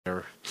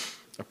Or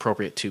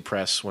appropriate to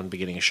press when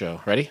beginning a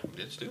show. Ready?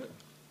 Let's do it.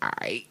 All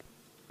right.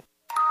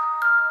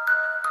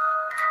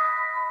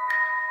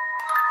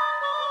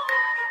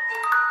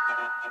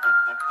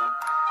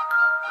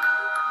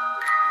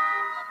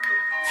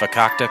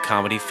 Fakakta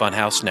Comedy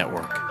Funhouse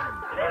Network.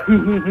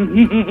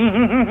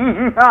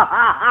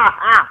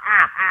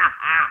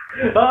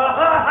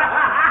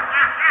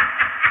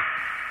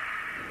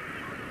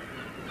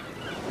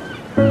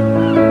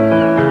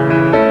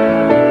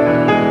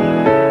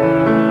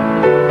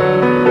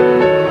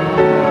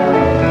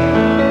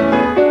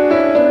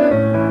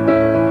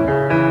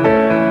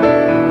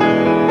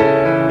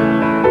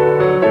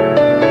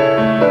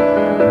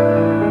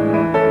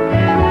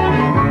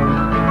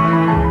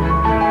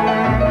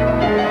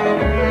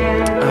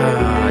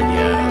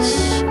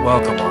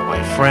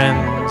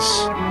 Friends,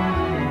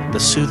 the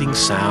soothing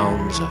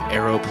sounds of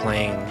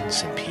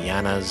aeroplanes and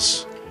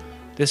pianos.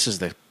 This is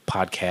the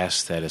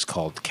podcast that is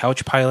called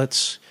Couch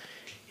Pilots.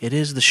 It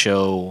is the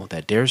show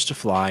that dares to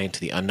fly into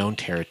the unknown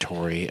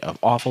territory of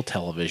awful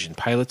television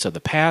pilots of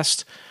the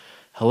past.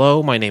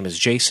 Hello, my name is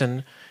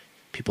Jason.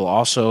 People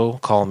also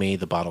call me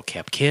the Bottle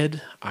Cap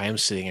Kid. I am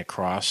sitting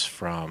across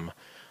from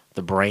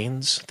the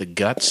brains, the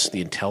guts,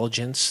 the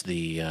intelligence,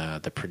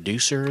 the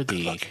producer,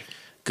 the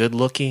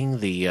good-looking,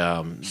 the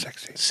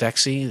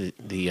sexy,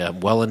 the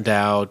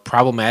well-endowed,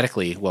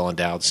 problematically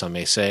well-endowed, some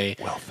may say.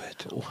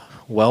 Well-fed.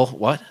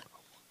 What?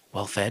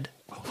 Well-fed?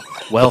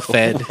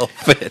 Well-fed.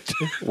 Well-fed.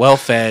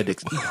 Well-fed.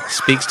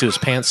 Speaks to his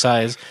pant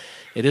size.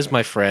 It is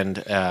my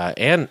friend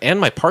and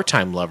my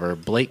part-time lover,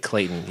 Blake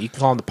Clayton. You can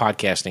call him the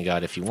podcasting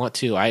god if you want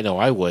to. I know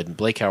I would.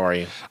 Blake, how are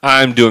you?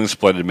 I'm doing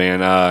splendid,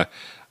 man.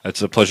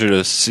 It's a pleasure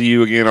to see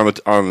you again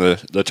on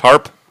the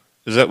tarp.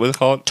 Is that what they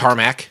call it?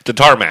 Tarmac. The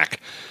tarmac.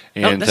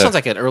 And, that sounds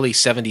like an early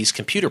 70s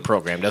computer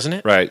program, doesn't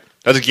it? Right.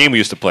 That's a game we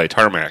used to play,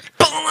 Tarmac.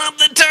 Pull up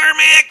the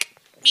tarmac!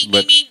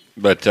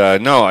 But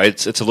no,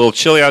 it's a little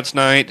chilly out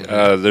tonight.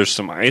 There's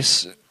some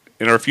ice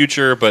in our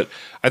future, but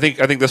I think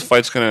this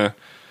flight's gonna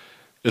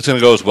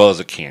go as well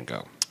as it can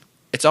go.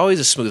 It's always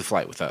a smooth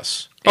flight with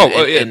us.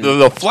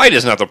 The flight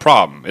is not the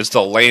problem. It's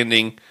the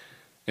landing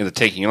and the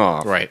taking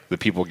off that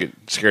people get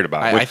scared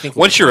about. I think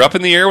once you're up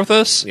in the air with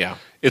us, yeah,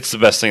 it's the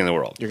best thing in the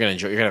world. You're gonna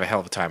enjoy. You're gonna have a hell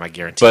of a time, I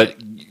guarantee. But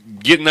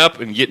getting up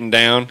and getting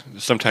down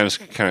sometimes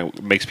kind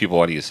of makes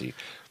people uneasy.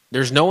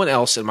 There's no one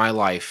else in my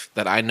life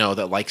that I know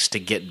that likes to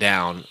get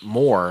down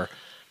more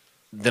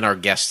than our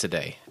guest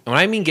today. And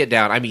when I mean get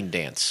down, I mean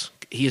dance.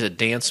 He's a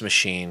dance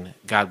machine.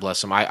 God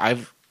bless him.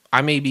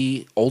 I may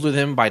be older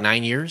than him by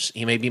 9 years.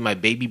 He may be my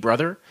baby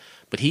brother,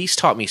 but he's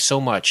taught me so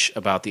much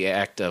about the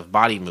act of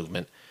body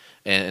movement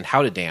and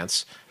how to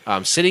dance.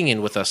 Sitting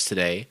in with us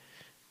today.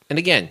 And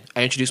again,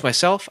 I introduce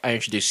myself, I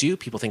introduce you.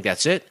 People think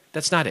that's it.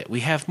 That's not it. We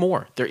have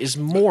more. There is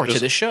more to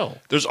this show.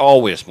 There's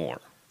always more.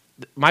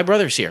 My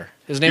brother's here.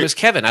 His name is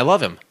Kevin. I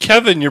love him.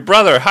 Kevin, your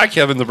brother. Hi,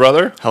 Kevin, the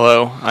brother.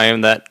 Hello, I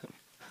am that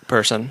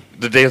person.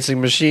 The dancing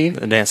machine?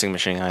 The dancing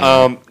machine,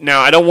 Now,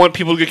 I don't want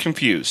people to get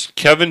confused.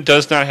 Kevin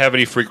does not have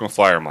any frequent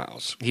flyer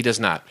miles. He does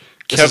not.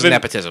 This is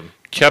nepotism.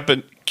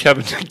 Kevin,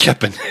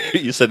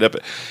 you said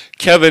nepotism.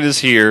 Kevin is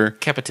here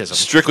Kepitism.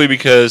 Strictly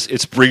because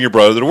it's Bring Your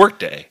Brother to Work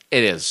Day.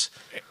 It is.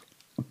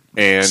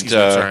 And Excuse me,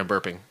 I'm sorry, I'm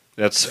burping.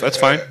 That's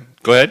fine.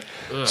 Go ahead.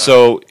 Ugh.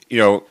 So,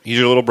 he's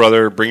your little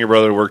brother. Bring your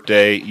brother to work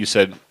day. You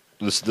said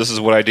this is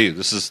what I do.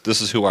 This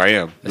is who I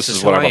am. This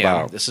is what I'm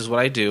about. This is what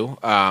I do.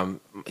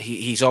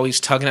 He's always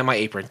tugging at my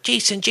apron.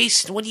 Jason,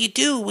 what do you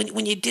do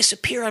when you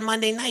disappear on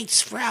Monday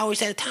nights for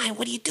hours at a time?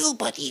 What do you do,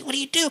 buddy? What do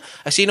you do?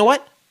 I say, you know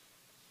what?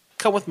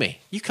 Come with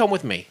me. You come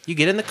with me. You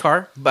get in the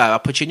car. I'll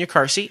put you in your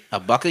car seat. I'll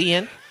buckle you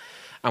in.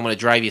 I'm going to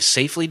drive you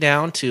safely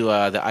down to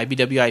the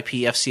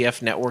IBWIP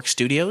FCF Network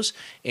studios,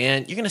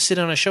 and you're going to sit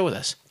on a show with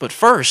us. But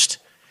first,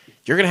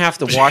 you're going to have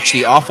to watch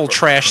the awful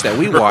trash that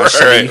we watch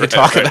so that you can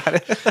talk about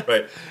it.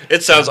 Right.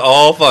 It sounds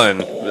all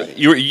fun.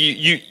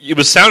 It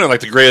was sounding like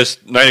the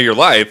greatest night of your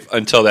life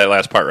until that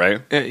last part, right?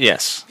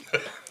 Yes.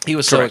 He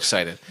was so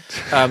excited.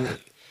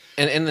 And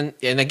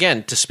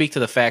again, to speak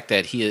to the fact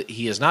that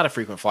he is not a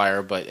frequent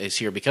flyer, but is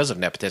here because of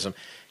nepotism.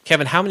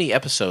 Kevin, how many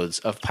episodes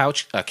of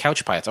Couch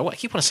Pilots? I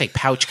keep wanting to say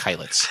Pouch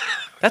Pilots.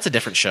 That's a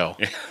different show.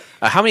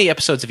 How many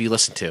episodes have you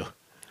listened to?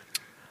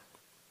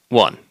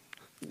 1.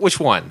 Which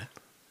one?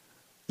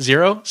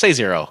 0? Say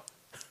 0.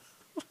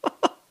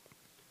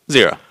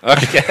 0.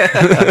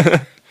 Okay.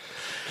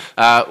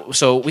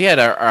 So we had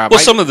our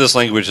some of this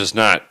language is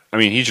not. I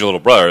mean, he's your little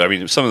brother. I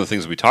mean, some of the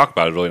things we talk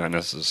about are really not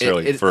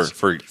necessarily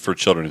for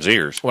children's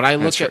ears. When I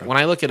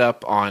look it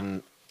up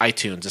on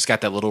iTunes, it's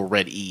got that little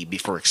red E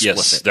before explicit.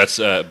 Yes, that's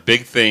a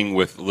big thing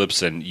with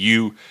Libsyn.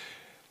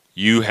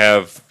 You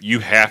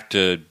have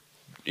to.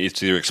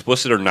 It's either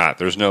explicit or not.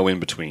 There's no in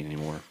between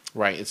anymore.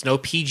 Right. It's no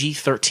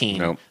PG-13.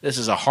 Nope. This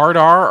is a hard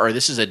R, or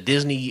this is a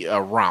Disney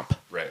romp.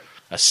 Right.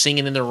 A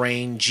Singing in the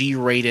Rain,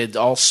 G-rated,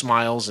 all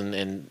smiles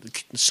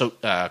and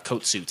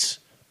coat suits. Is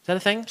that a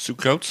thing? Soup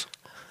coats.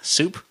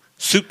 Soup.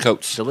 Soup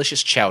coats.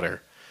 Delicious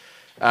chowder.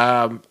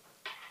 I'm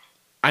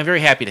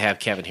very happy to have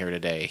Kevin here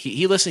today.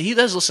 He does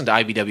listen to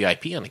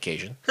IBWIP on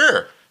occasion.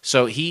 Sure.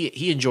 So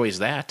he enjoys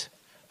that.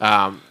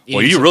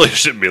 You really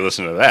shouldn't be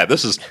listening to that.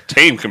 This is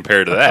tame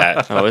compared to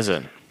that. Oh, is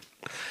it?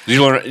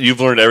 You've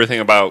learned everything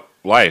about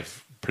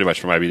life pretty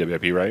much from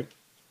IBWIP, right?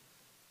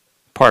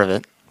 Part of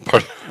it.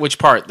 Which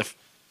part?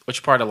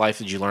 Which part of life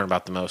did you learn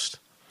about the most?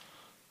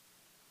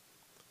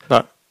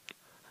 Not.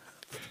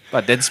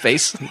 About dead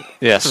space?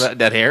 Yes. About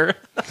dead hair?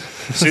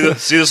 See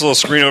this little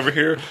screen over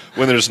here?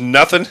 When there's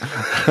nothing,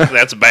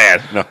 that's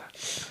bad. No.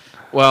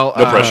 Well,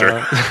 No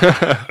pressure.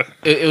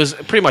 It was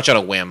pretty much on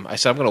a whim. I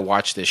said, I'm going to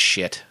watch this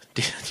shit.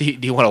 Do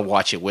you want to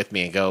watch it with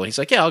me and go? And he's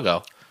like, yeah, I'll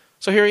go.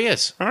 So here he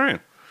is. All right.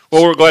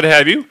 Well, we're glad to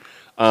have you.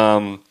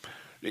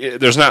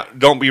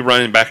 Don't be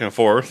running back and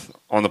forth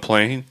on the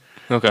plane.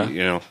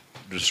 Okay.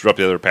 Disrupt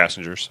the other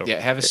passengers. So. Yeah,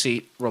 have a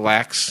seat,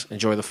 relax,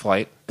 enjoy the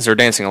flight. Is there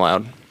dancing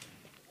allowed?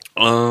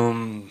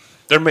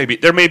 There may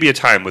be a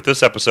time with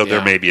this episode. Yeah.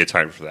 There may be a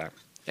time for that.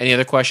 Any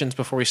other questions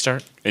before we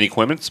start? Any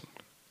Clements?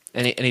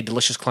 Any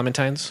delicious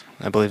clementines?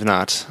 I believe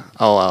not.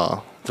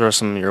 I'll throw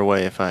some your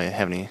way if I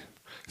have any.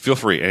 Feel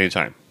free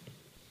anytime.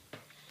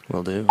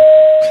 Will do.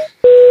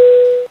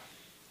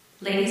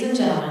 Ladies and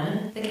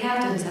gentlemen, the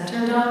captains have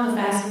turned on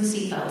the fasten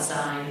seatbelt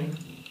sign.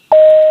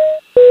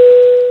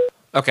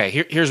 Okay,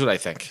 here's what I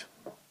think.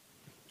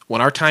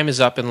 When our time is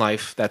up in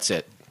life, that's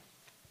it.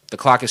 The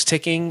clock is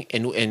ticking,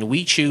 and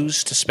we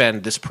choose to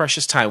spend this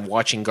precious time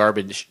watching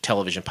garbage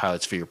television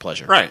pilots for your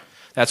pleasure. Right.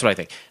 That's what I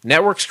think.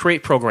 Networks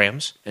create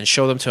programs and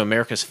show them to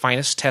America's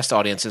finest test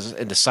audiences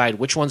and decide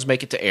which ones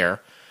make it to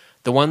air.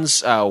 The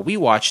ones we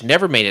watch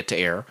never made it to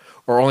air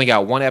or only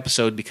got one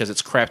episode because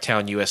it's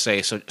Craptown,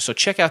 USA. So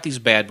check out these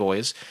bad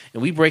boys,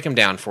 and we break them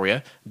down for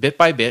you, bit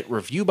by bit,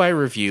 review by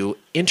review,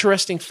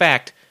 interesting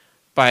fact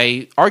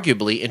by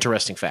arguably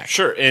interesting fact.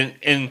 Sure,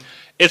 and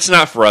it's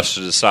not for us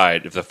to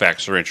decide if the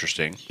facts are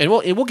interesting. And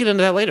we'll get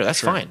into that later. That's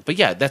fine. But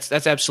yeah,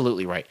 that's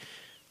absolutely right.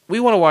 We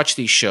want to watch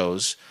these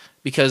shows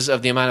because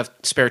of the amount of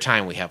spare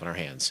time we have on our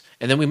hands.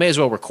 And then we may as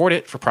well record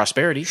it for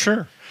prosperity.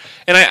 Sure.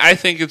 And I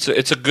think it's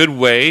a good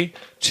way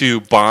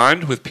to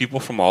bond with people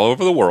from all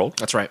over the world.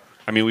 That's right.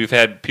 I mean, we've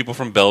had people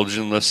from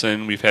Belgium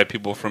listen. We've had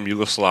people from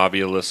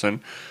Yugoslavia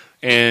listen.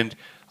 And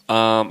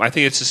I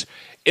think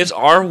it's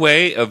our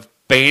way of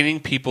banding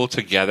people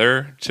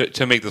together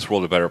to make this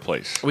world a better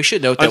place. We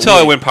should note that Until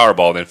I win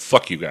Powerball, then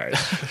fuck you guys.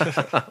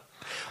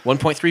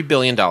 $1.3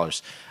 billion.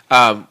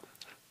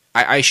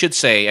 I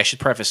should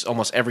preface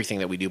almost everything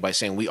that we do by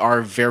saying we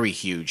are very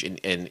huge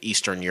in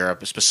Eastern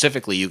Europe,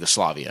 specifically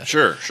Yugoslavia.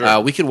 Sure.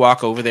 We could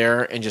walk over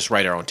there and just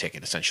write our own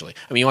ticket, essentially.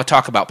 I mean, you want to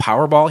talk about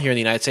Powerball here in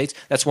the United States?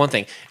 That's one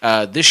thing.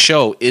 This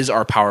show is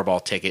our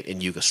Powerball ticket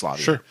in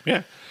Yugoslavia. Sure,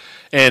 yeah.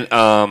 And,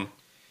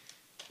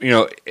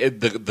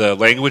 the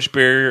language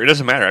barrier, it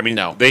doesn't matter. I mean,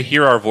 No. They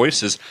hear our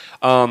voices.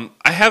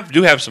 I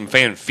do have some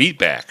fan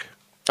feedback.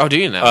 Oh, do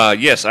you know?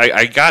 Yes,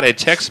 I got a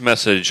text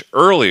message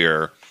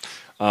earlier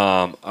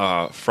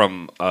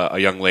from a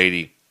young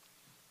lady.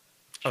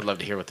 I'd love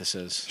to hear what this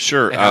is.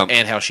 Sure.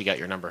 And how she got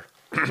your number.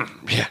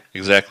 Yeah,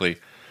 exactly.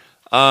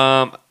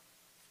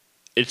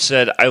 It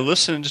said, I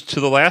listened to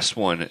the last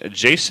one.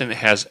 Jason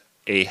has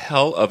a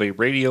hell of a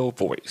radio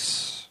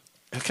voice.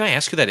 Can I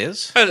ask who that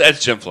is?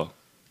 That's Jen Flo.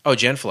 Oh,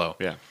 Jen Flo.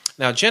 Yeah.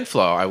 Now, Jen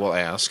Flo, I will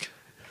ask,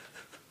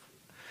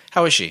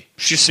 how is she?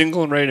 She's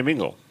single and ready to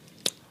mingle.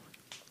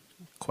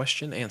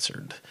 Question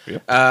answered.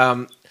 Yep.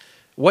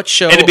 What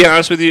show? And to be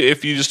honest with you,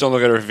 if you just don't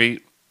look at her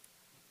feet,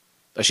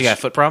 Does she got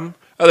a foot problem?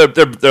 oh,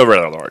 they're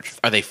rather large.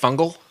 Are they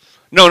fungal?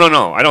 No.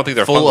 I don't think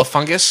they're Full fungal. of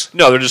fungus?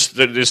 No, they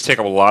just take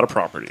up a lot of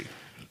property.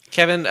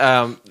 Kevin, do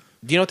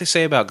you know what they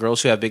say about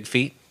girls who have big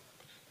feet?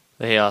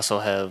 They also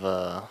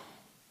have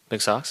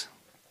big socks.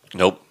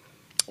 Nope.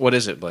 What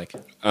is it, Blake?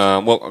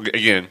 Well,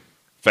 again,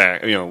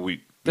 fact.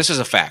 This is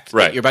a fact.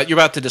 Right. You're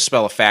about to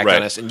dispel a fact Right.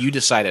 on us, and you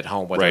decide at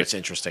home whether Right. it's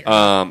interesting or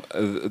not.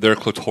 Their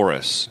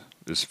clitoris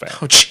is fat.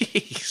 Oh,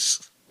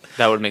 jeez.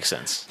 That would make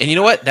sense. And you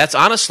know what? That's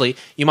honestly,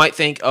 you might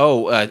think,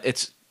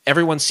 it's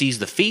everyone sees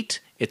the feet.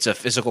 It's a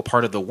physical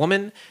part of the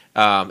woman.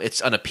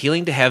 It's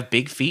unappealing to have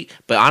big feet.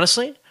 But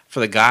honestly, for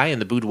the guy in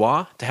the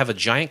boudoir, to have a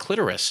giant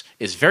clitoris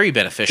is very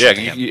beneficial Yeah,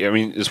 to him. I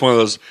mean, it's one of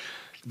those.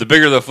 The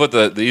bigger the foot,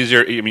 the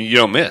easier. I mean, you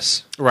don't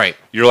miss. Right.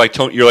 You're like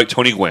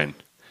Tony Gwynn.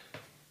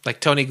 Like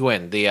Tony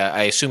Gwynn.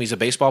 I assume he's a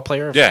baseball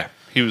player? Yeah,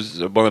 he was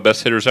one of the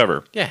best hitters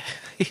ever. Yeah.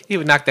 He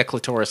would knock that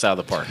clitoris out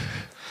of the park.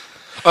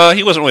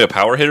 He wasn't really a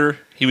power hitter.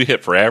 He would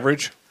hit for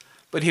average.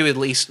 But he would at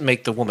least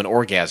make the woman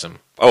orgasm.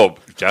 Oh,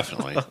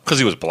 definitely, because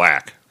he was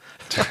black.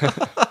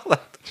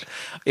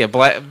 Yeah,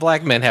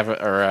 black men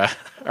are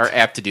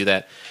apt to do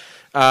that.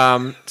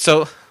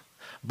 So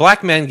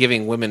black men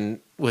giving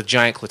women with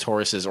giant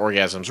clitorises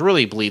orgasms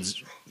really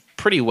bleeds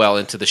pretty well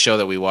into the show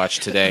that we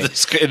watched today.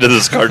 Into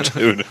this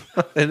cartoon.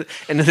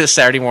 Into this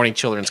Saturday morning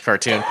children's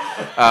cartoon.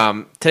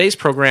 Today's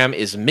program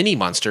is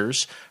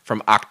Mini-Munsters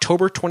from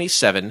October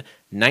 27,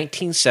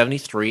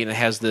 1973, and it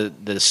has the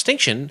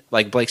distinction,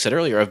 like Blake said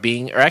earlier, of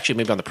being, or actually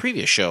maybe on the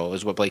previous show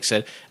is what Blake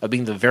said, of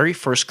being the very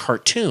first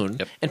cartoon,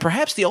 and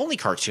perhaps the only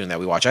cartoon that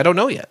we watch. I don't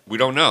know yet. We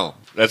don't know.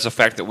 That's a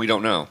fact that we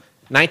don't know.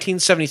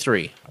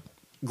 1973.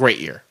 Great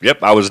year.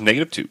 Yep, I was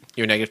 -2.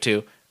 You're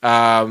 -2.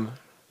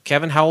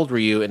 Kevin, how old were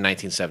you in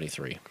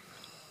 1973?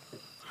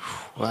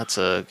 Well, that's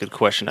a good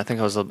question. I think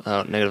I was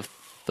about negative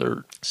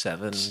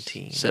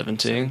 17.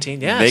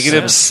 17? Yes.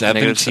 Negative yes.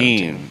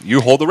 17.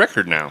 You hold the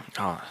record now.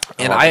 Oh,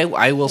 And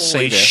I will say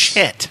Holy this.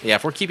 shit. Yeah,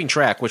 if we're keeping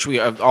track, which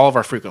all of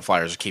our frequent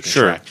flyers are keeping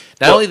Sure. track.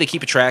 Not only they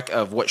keep a track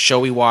of what show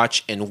we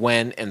watch and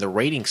when and the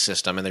rating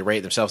system, and they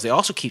rate themselves, they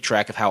also keep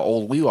track of how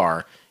old we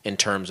are in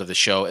terms of the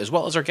show, as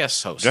well as our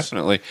guest hosts.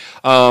 Definitely.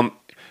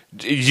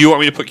 Do you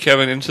want me to put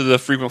Kevin into the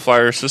frequent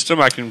flyer system?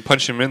 I can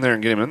punch him in there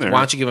and get him in there. Why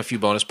don't you give him a few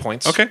bonus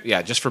points? Okay.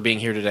 Yeah, just for being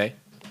here today.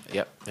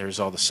 Yep, there's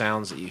all the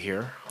sounds that you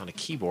hear on a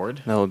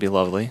keyboard that would be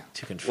lovely.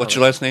 to confirm. What's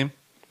your last name?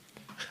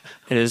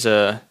 It is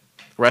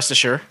Rest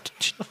assured.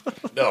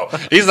 No,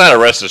 he's not a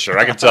rest assured.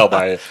 I can tell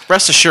by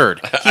Rest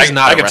assured. He's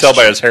not. I can tell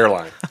by his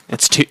hairline.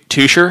 it's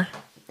Tusher.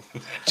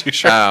 Too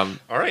sure. All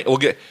right, I'm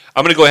going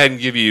to go ahead and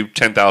give you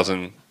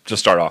 10,000 to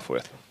start off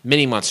with.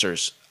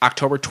 Mini-Munsters,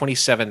 October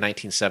 27,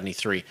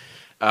 1973.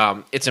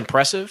 It's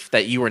impressive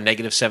that you were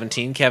negative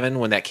 17, Kevin,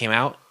 when that came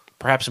out.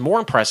 Perhaps more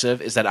impressive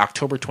is that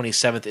October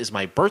 27th is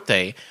my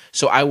birthday,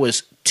 so I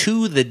was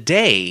to the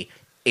day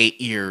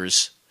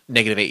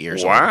negative 8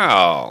 years old.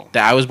 Wow.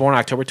 That I was born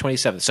October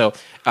 27th. So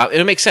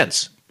it makes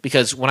sense,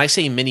 because when I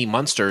say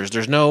Mini-Munsters,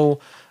 there's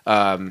no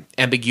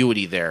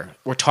ambiguity there.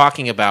 We're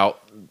talking about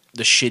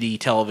the shitty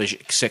television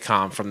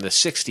sitcom from the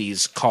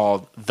 60s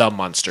called The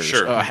Munsters.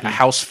 Sure. A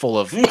house full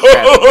of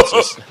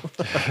monsters.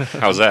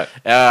 How's that?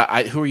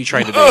 Who are you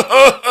trying to be?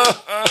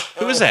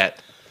 Who is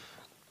that?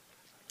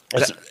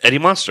 That's Eddie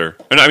Munster.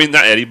 I mean,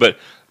 not Eddie, but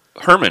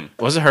Herman.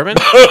 Was it Herman?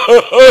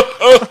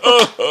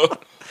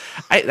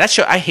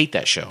 I hate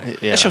that show.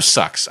 Yeah. That show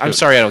sucks. I'm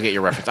sorry I don't get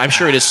your reference. I'm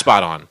sure it is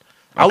spot on.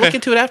 I'll Okay. look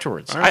into it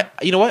afterwards. All right.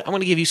 You know what? I'm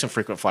going to give you some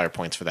frequent flyer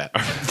points for that.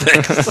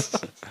 Thanks.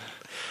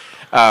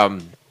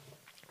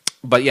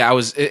 But yeah,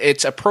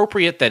 it's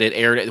appropriate that it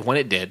aired when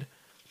it did,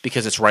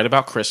 because it's right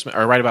about Christmas,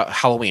 or right about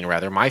Halloween,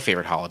 rather, my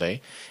favorite holiday.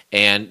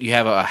 And you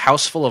have a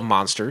house full of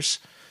monsters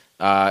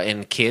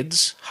and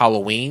kids,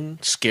 Halloween,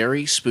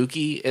 scary,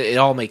 spooky. It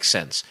all makes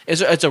sense.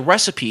 It's a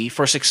recipe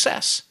for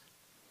success.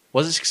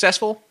 Was it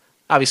successful?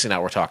 Obviously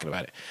not. We're talking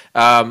about it.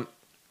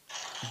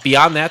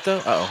 Beyond that,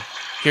 though,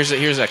 here's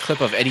a clip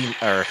of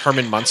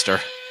Herman Munster.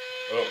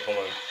 Oh, hold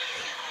on.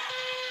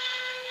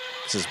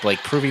 This is Blake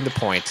proving the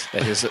point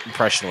that his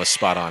impression was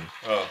spot on.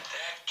 Oh.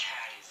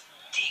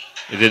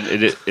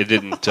 It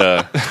didn't.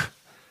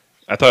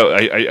 I thought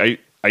I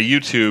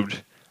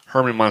YouTubed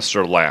Herman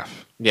Munster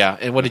laugh. Yeah,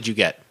 and what did you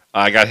get?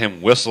 I got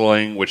him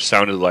whistling, which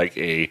sounded like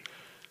a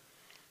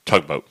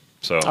tugboat.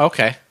 So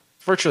Okay,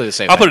 virtually the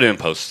same. I'll thing. put it in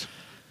post.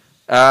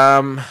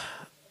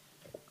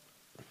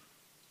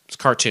 It's a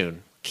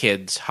cartoon,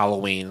 kids,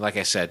 Halloween. Like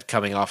I said,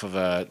 coming off of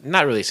a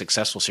not really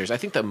successful series. I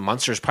think the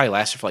Munsters probably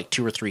lasted for like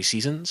 2 or 3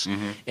 seasons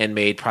and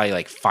made probably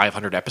like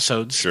 500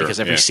 episodes, Sure, because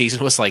every yeah.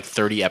 season was like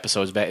 30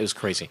 episodes back. It was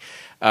crazy.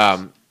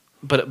 But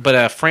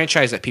a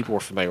franchise that people were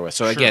familiar with.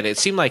 So again, it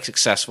seemed like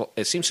successful.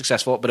 It seemed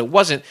successful, but it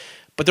wasn't.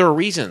 But there were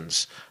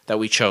reasons that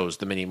we chose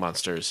the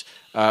Mini-Munsters.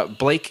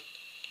 Blake,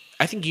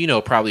 I think you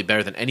know probably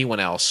better than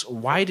anyone else.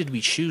 Why did we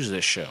choose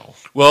this show?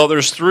 Well,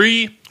 there's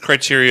 3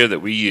 criteria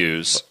that we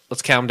use.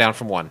 Let's count them down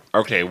from 1.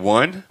 Okay,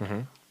 1,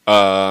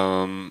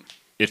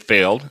 it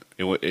failed.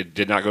 It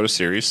did not go to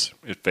series.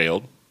 It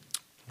failed.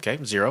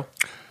 Okay, 0.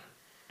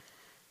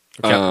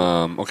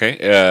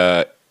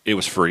 Okay, it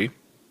was free,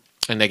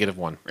 And negative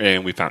 1.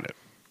 and we found it.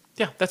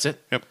 Yeah, that's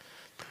it. Yep.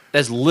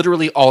 That's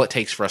literally all it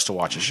takes for us to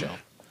watch a show.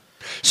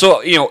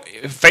 So,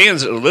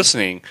 fans that are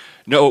listening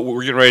know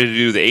we're getting ready to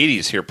do the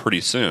 80s here pretty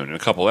soon. In a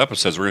couple of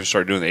episodes, we're going to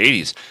start doing the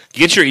 80s.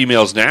 Get your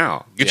emails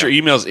now. Get your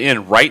emails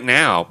in right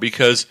now,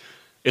 because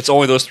it's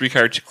only those 3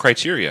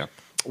 criteria.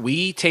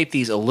 We tape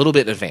these a little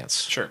bit in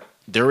advance. Sure.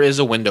 There is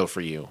a window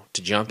for you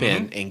to jump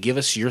in and give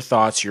us your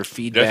thoughts, your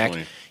feedback,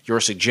 Definitely. your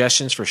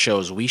suggestions for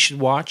shows we should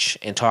watch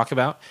and talk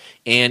about.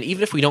 And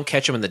even if we don't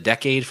catch them in the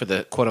decade for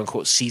the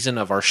quote-unquote season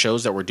of our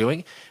shows that we're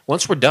doing,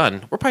 once we're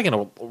done, we're probably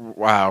going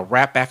to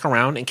wrap back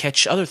around and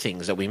catch other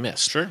things that we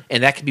missed. Sure.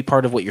 And that could be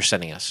part of what you're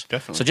sending us.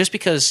 Definitely. So just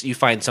because you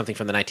find something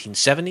from the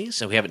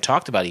 1970s and we haven't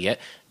talked about it yet,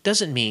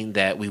 doesn't mean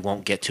that we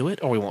won't get to it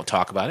or we won't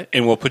talk about it.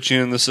 And we'll put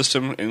you in the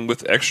system and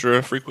with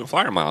extra frequent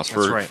flyer miles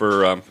That's right.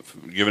 for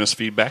giving us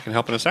feedback and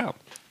helping us out.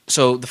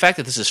 So the fact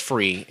that this is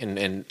free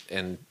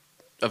and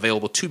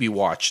available to be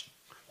watched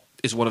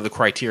is one of the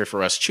criteria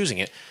for us choosing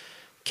it.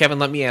 Kevin,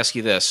 let me ask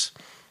you this.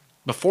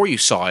 Before you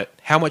saw it,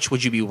 how much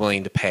would you be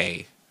willing to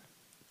pay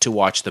to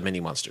watch the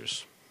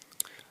Mini-Munsters?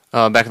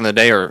 Back in the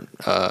day or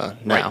now?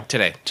 Right,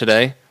 today.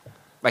 Today?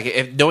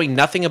 Like, knowing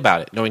nothing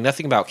about it, knowing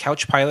nothing about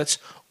Couch Pilots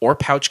or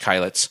Pouch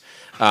Pilots,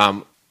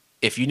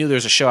 if you knew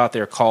there's a show out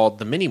there called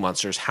The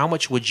Mini-Munsters, how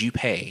much would you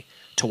pay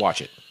to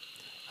watch it?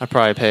 I'd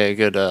probably pay a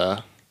good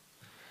 $1.25.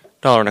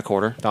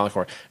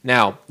 $1.25.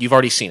 Now, you've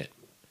already seen it.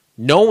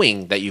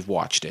 Knowing that you've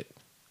watched it,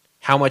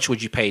 how much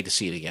would you pay to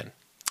see it again?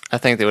 I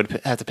think they would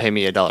have to pay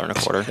me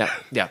 $1.25.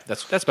 Yeah,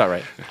 that's about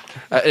right.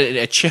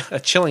 A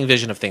chilling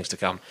vision of things to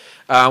come.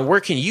 Where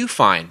can you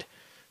find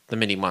the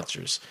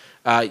Mini-Munsters?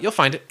 You'll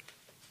find it.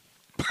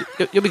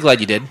 You'll be glad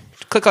you did.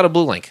 Click on a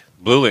blue link.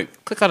 Blue link.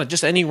 Click on it,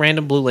 just any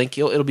random blue link.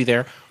 It'll be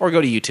there. Or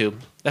go to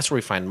YouTube. That's where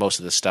we find most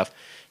of this stuff.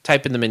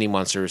 Type in the Mini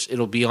Monsters.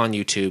 It'll be on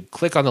YouTube.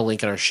 Click on the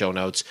link in our show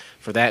notes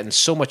for that and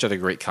so much other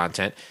great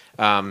content.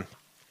 And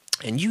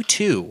you,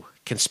 too,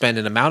 can spend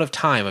an amount of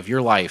time of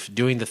your life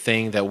doing the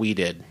thing that we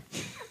did.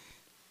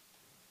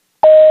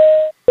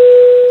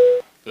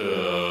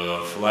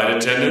 Flight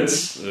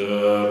attendants,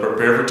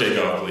 prepare for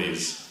takeoff,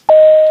 please.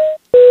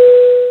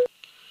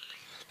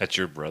 That's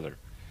your brother.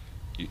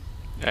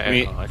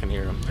 I can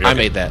hear him. I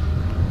made that.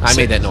 I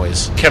made that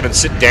noise. Kevin,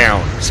 sit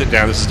down. Sit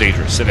down. This is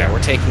dangerous. Sit down.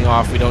 We're taking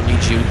off. We don't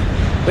need you.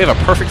 We have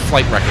a perfect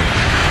flight record.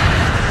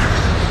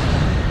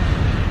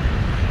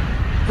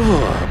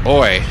 Oh,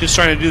 boy. Just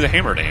trying to do the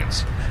hammer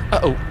dance.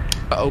 Uh-oh.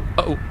 Uh-oh.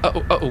 Uh-oh.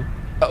 Uh-oh. Uh-oh.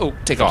 Uh-oh.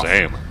 Take off.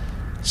 Damn.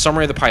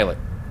 Summary of the pilot.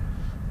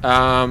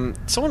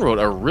 Someone wrote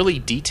a really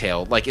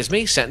detailed, like as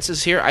many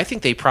sentences here. I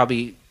think they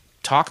probably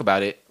talk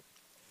about it.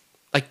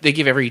 Like they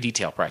give every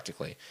detail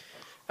practically.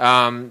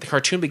 The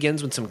cartoon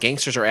begins when some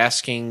gangsters are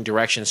asking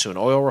directions to an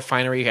oil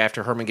refinery.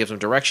 After Herman gives them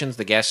directions,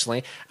 the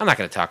gasoline. I'm not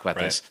going to talk about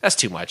this. That's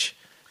too much.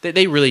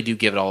 They really do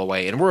give it all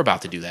away, and we're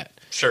about to do that.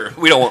 Sure.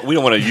 We don't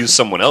want to use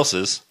someone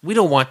else's. We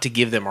don't want to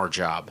give them our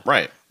job.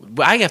 Right.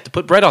 I have to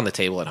put bread on the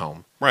table at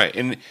home. Right.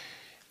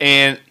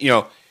 And you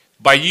know,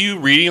 by you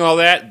reading all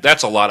that,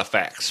 that's a lot of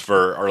facts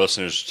for our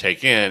listeners to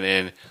take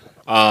in.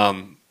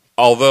 And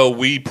although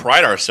we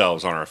pride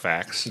ourselves on our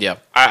facts,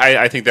 Yep.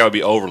 I think that would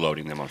be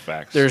overloading them on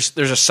facts. There's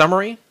a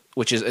summary,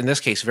 which is in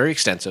this case very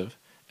extensive,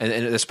 and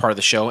this part of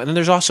the show, and then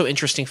there's also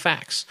interesting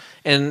facts.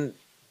 And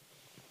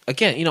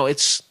again, you know,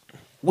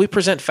 we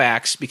present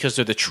facts because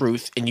they're the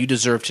truth, and you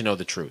deserve to know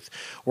the truth.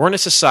 We're in a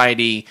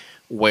society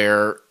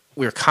where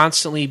we're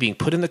constantly being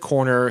put in the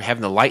corner,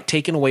 having the light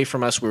taken away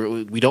from us.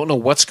 We don't know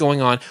what's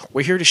going on.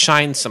 We're here to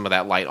shine some of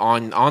that light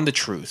on the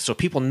truth, so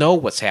people know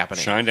what's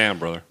happening. Shine down,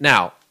 brother.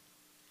 Now,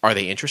 are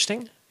they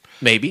interesting?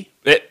 Maybe.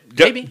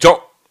 Maybe.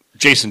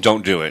 Jason,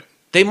 don't do it.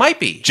 They might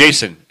be.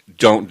 Jason,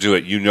 don't do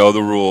it. You know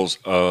the rules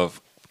of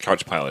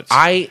Couch Pilots.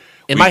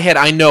 In my head,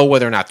 I know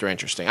whether or not they're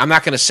interesting. I'm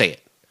not going to say it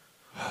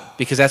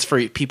because that's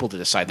for people to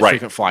decide, the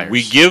frequent flyers.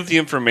 We give the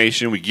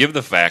information. We give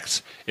the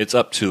facts. It's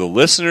up to the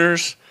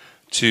listeners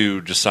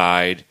to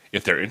decide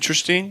if they're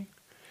interesting,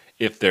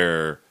 if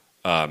they're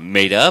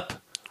made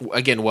up.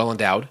 Again, well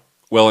endowed.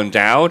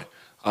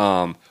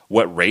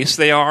 What race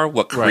they are,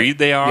 what creed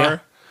they are. Yeah.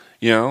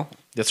 You know?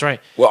 That's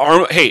right.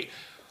 Well,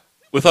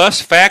 with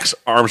us, facts,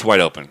 arms wide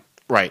open.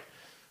 Right.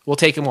 We'll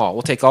take them all.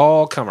 We'll take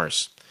all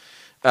comers.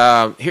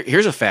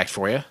 Here's a fact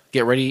for you.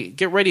 Get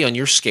ready on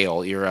your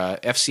scale, your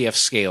FCF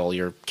scale,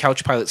 your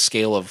Couch Pilot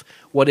scale of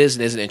what is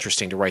and isn't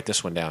interesting to write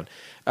this one down.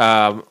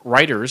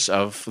 Writers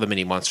of the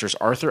Mini Monsters,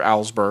 Arthur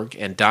Alsberg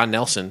and Don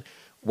Nelson,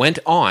 went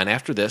on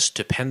after this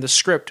to pen the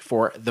script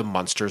for The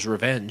Munsters'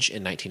 Revenge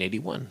in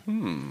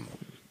 1981.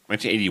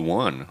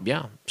 1981.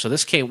 Yeah. So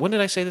this came. When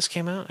did I say this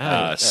came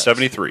out?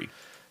 73.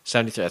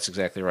 73. That's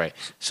exactly right.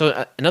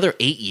 So another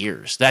 8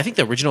 years. I think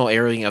the original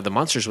airing of The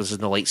Munsters was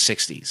in the late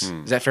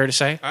 60s. Is that fair to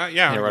say?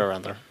 Yeah, right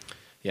around there.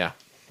 Yeah.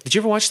 Did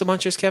you ever watch The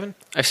Munsters, Kevin?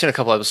 I've seen a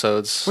couple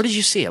episodes. Where did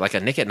you see it? Like a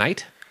Nick at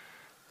Night?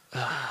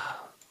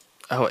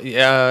 Oh,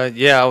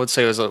 yeah, I would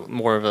say it was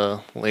more of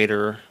a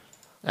later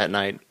at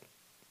night.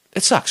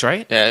 It sucks,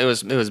 right? Yeah, it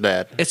was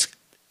bad.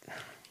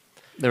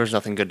 There was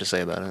nothing good to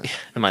say about it,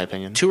 in my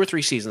opinion. 2 or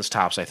 3 seasons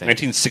tops, I think.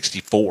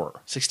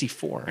 1964.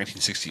 64.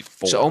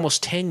 1964. So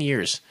almost 10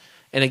 years.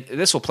 And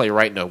this will play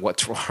right into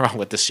what's wrong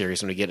with this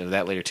series. I'm going to get into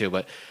that later, too.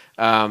 But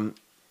I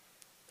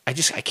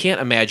can't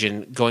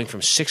imagine going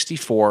from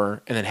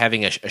 64 and then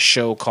having a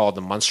show called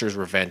The Munsters'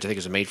 Revenge. I think it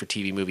was a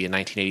made-for-TV movie in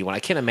 1981. I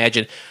can't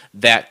imagine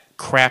that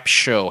crap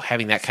show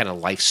having that kind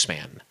of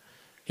lifespan.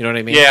 You know what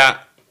I mean? Yeah.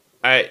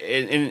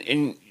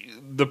 And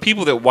the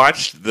people that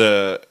watched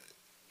the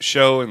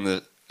show in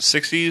the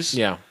 60s,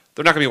 yeah,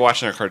 they're not going to be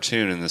watching a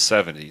cartoon in the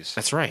 70s.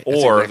 That's right. Or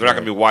exactly they're not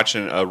going to be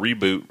watching a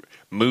reboot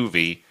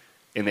movie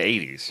in the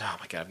 80s. Oh,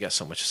 my God. I've got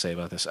so much to say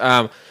about this.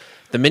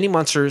 The Mini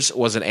Munsters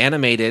was an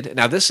animated...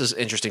 Now, this is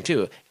interesting,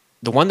 too.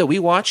 The one that we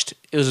watched,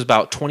 it was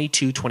about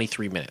 22,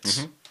 23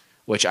 minutes,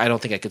 which I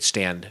don't think I could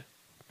stand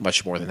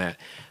much more than that.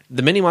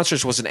 The Mini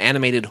Munsters was an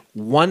animated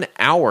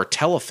 1-hour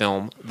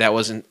telefilm that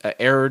was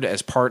aired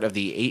as part of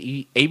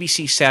the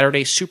ABC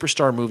Saturday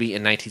Superstar movie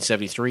in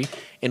 1973,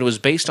 and it was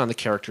based on the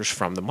characters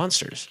from the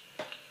Munsters.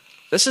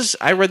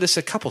 I read this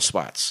a couple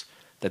spots,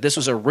 that this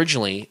was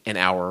originally an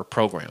hour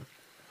program.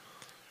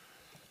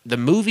 The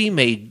movie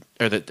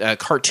the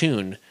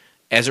cartoon,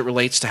 as it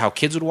relates to how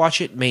kids would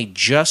watch it, made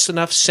just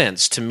enough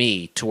sense to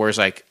me to where it's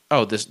like,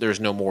 oh, there's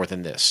no more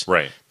than this.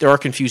 Right. There are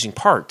confusing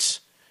parts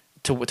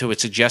to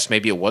suggest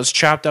maybe it was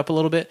chopped up a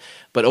little bit,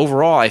 but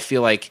overall, I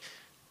feel like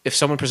if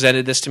someone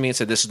presented this to me and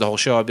said this is the whole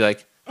show, I'd be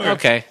like,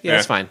 okay, yeah,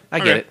 that's fine. I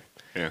get it.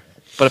 Yeah.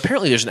 But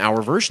apparently there's an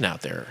hour version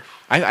out there.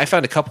 I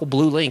found a couple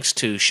blue links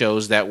to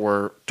shows that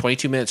were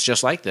 22 minutes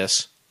just like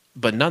this,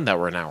 but none that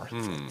were an hour.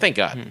 Thank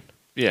God.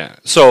 Yeah.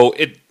 So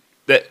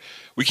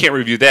we can't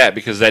review that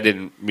because that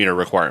didn't meet a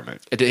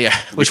requirement.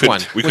 Which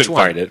one? We couldn't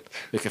find it.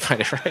 We could find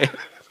it, right?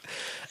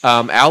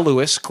 Al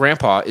Lewis,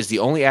 Grandpa, is the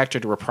only actor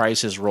to reprise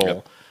his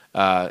role.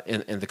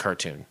 in the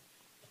cartoon.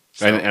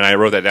 So, and I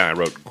wrote that down. I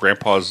wrote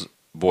Grandpa's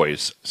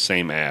voice,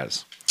 same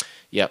as.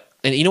 Yep.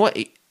 And you know what?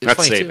 It's Not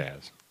funny save too.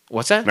 as.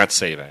 What's that? Not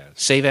save as.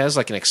 Save as,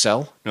 like in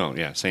Excel? No,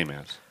 yeah, same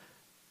as.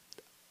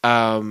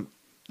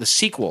 The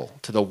sequel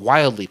to the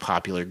wildly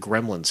popular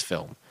Gremlins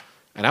film.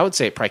 And I would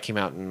say it probably came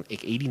out in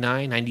like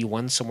 89,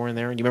 91, somewhere in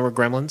there. And you remember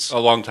Gremlins? A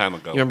long time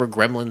ago. You remember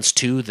Gremlins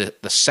 2,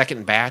 the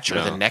second batch or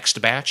No. the next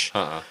batch?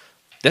 Uh-uh.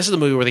 This is the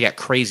movie where they got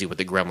crazy with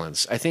the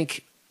Gremlins. I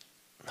think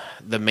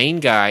the main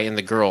guy and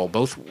the girl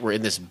both were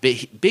in this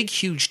big,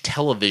 huge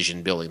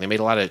television building. They made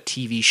a lot of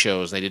TV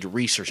shows, and they did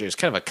research. It was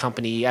kind of a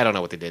company. I don't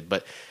know what they did,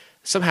 but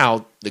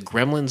somehow the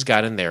Gremlins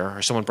got in there,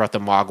 or someone brought the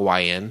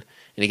Mogwai in, and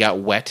he got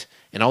wet,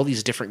 and all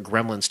these different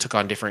Gremlins took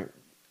on different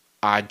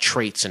odd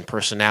traits and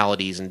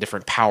personalities and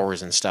different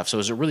powers and stuff. So it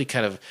was a really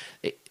kind of,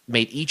 it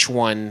made each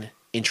one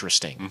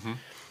interesting. Mm-hmm.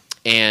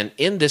 And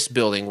in this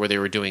building where they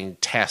were doing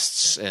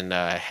tests and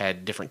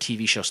had different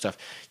TV show stuff,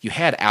 you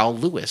had Al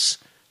Lewis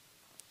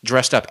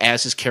dressed up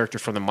as his character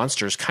from the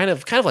Munsters, kind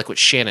of like what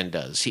Shannon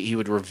does. He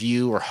would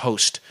review or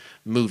host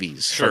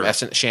movies. Sure.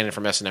 From Shannon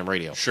from S&M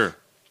Radio. Sure.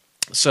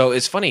 So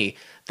it's funny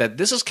that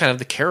this is kind of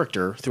the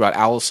character throughout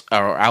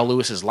Al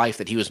Lewis's life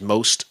that he was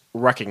most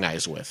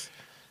recognized with.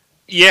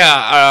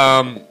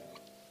 Yeah,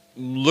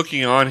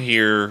 looking on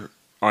here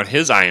on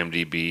his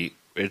IMDb,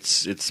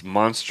 it's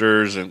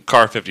Monsters and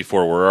Car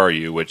 54. Where are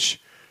you?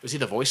 Which Was he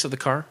the voice of the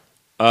car?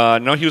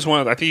 no, he was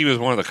one. I think he was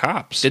one of the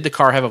cops. Did the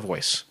car have a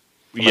voice?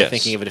 Am I Yes.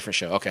 thinking of a different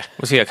show? Okay.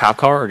 Was he a cop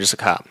car or just a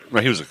cop? No,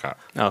 he was a cop.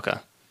 Okay.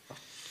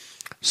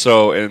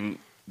 So, and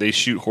they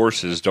shoot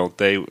horses, don't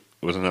they?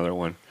 Was another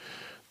one.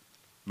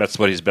 That's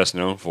what he's best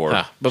known for.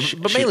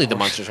 But mainly the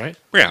Munsters, right?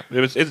 Yeah,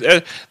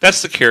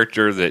 that's the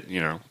character that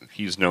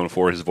he's known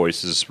for. His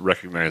voice is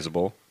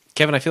recognizable.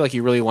 Kevin, I feel like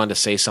you really wanted to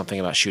say something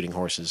about shooting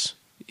horses.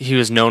 He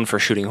was known for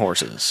shooting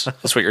horses.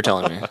 That's what you're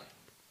telling me.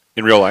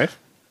 In real life,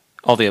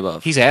 All the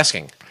above. He's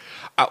asking.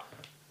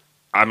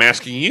 I'm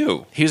asking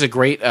you. He was a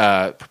great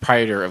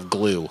proprietor of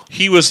glue.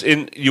 He was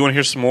in. You want to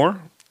hear some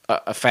more?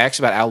 Facts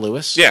about Al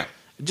Lewis? Yeah.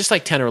 Just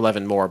like 10 or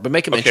 11 more, but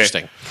make them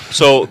interesting.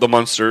 So the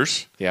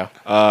Munsters, Yeah.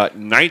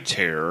 Night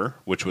Terror,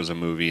 which was a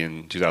movie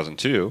in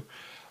 2002,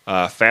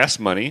 Fast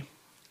Money.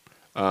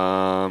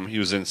 He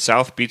was in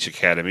South Beach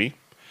Academy.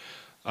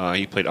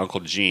 He played Uncle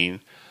Gene,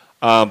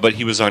 but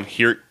he was on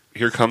Here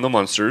Come the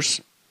Munsters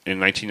in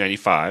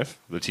 1995,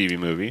 the TV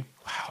movie.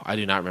 Wow, I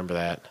do not remember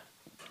that.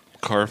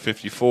 Car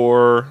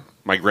 54.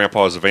 My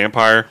Grandpa is a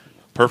Vampire.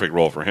 Perfect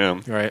role for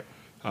him. Right.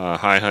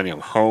 Hi, Honey, I'm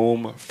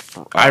Home.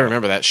 I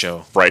remember that show.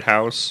 Fright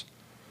House.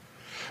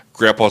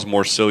 Grandpa's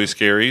More Silly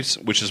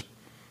Scaries, which is,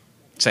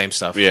 Same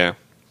stuff. yeah.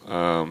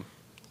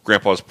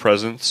 Grandpa's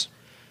Presents.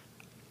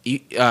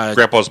 Grandpa's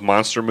Grandpa's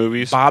Monster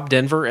Movies. Bob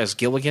Denver as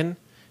Gilligan.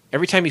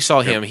 Every time you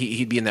saw him,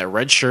 he'd be in that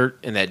red shirt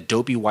and that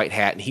dopey white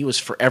hat, and he was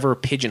forever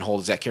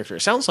pigeonholed as that character.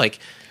 It sounds like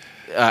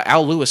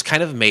Al Lewis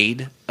kind of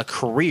made a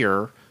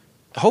career,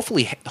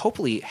 hopefully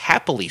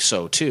happily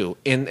so too,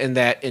 in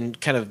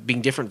kind of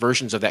being different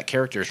versions of that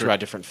character throughout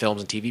different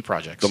films and TV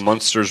projects. The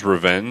Munsters'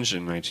 Revenge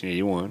in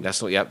 1981. That's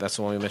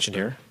the one we mentioned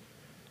here.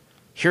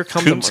 Here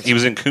comes He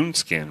was in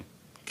Coonskin.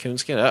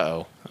 Coonskin.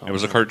 Uh-oh. It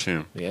was a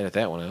cartoon. We edit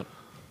that one out.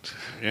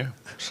 Yeah.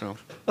 So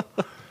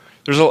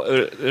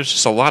there's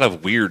just a lot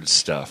of weird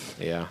stuff.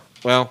 Yeah.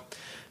 Well,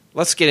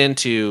 let's get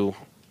into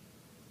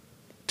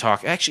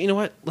talk. Actually, you know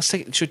what?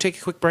 Should we take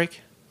a quick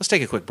break? Let's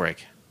take a quick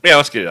break. Yeah,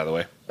 let's get it out of the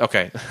way.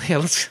 Okay. Yeah,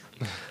 let's.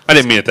 I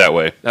didn't mean it that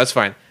way. That's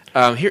fine.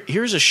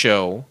 Here's a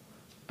show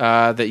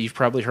that you've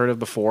probably heard of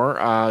before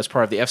as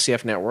part of the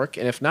FCF network,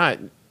 and if not,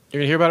 you're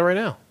going to hear about it right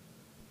now.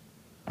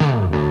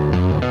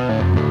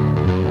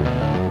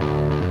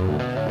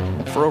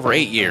 For over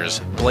 8 years,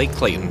 Blake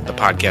Clayton, the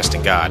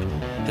podcasting god,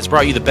 has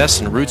brought you the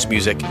best in roots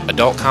music,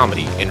 adult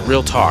comedy, and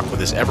real talk with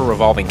his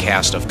ever-revolving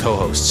cast of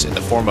co-hosts in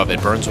the form of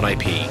It Burns When I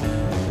Pee.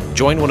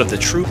 Join one of the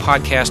true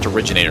podcast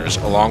originators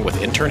along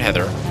with intern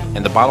Heather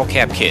and the Bottle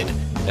Cap Kid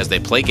as they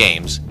play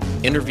games,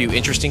 interview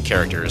interesting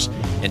characters,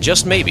 and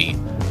just maybe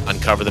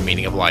uncover the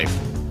meaning of life.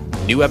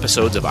 New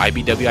episodes of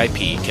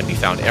IBWIP can be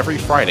found every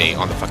Friday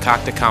on the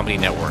Fakakta Comedy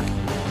Network.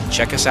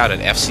 Check us out at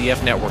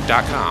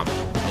fcfnetwork.com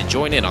and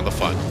join in on the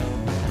fun.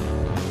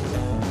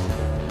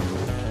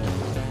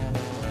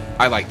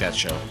 I like that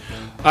show.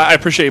 I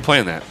appreciate you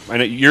playing that. I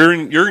know you're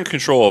in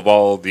control of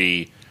all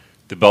the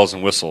bells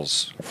and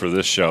whistles for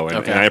this show,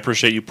 and I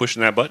appreciate you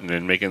pushing that button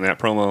and making that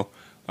promo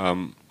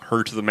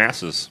heard to the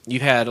masses.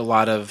 You've had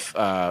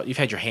you've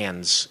had your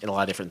hands in a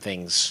lot of different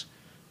things.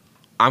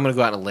 I'm going to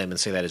go out on a limb and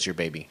say that is your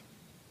baby.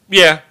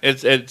 Yeah,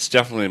 it's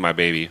definitely my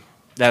baby.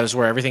 That is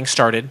where everything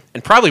started,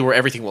 and probably where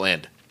everything will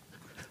end.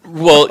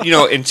 Well,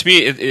 and to me,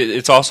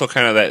 it's also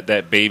kind of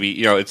that baby.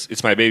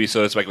 It's my baby,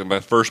 so it's like my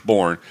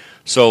firstborn.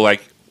 So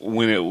like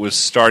when it was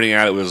starting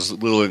out, it was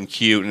little and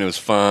cute, and it was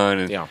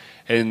fun,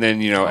 and then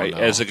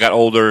as it got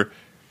older,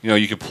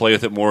 you could play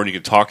with it more, and you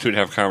could talk to it and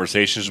have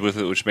conversations with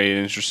it, which made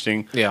it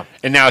interesting. Yeah.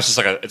 And now it's just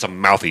like it's a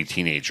mouthy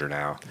teenager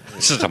now.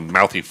 It's just a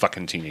mouthy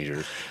fucking teenager.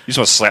 You just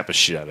want to slap the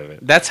shit out of it.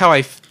 That's how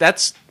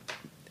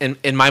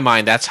in my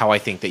mind, that's how I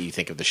think that you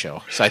think of the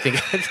show. So I think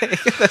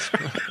that's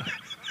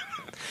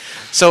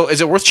So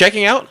is it worth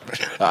checking out?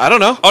 I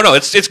don't know. Oh no,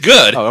 it's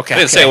good. Oh, okay, I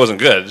didn't say it wasn't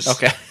good.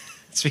 Okay.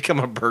 It's become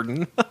a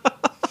burden.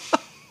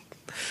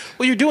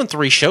 Well, you're doing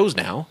 3 shows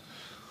now.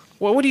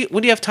 Well, when do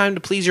you have time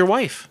to please your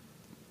wife?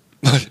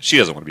 She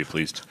doesn't want to be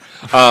pleased.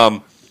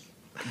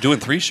 Doing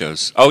 3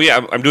 shows. Oh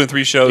yeah, I'm doing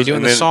 3 shows. You're doing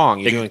and the then song.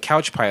 You're doing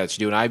Couch Pilots.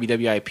 You're doing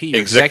IBWIP.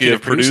 You're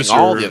executive producing producer.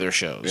 all the other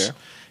shows.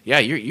 Yeah.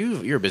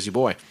 You're a busy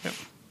boy. Yep.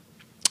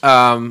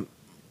 I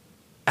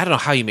don't know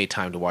how you made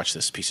time to watch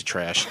this piece of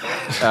trash.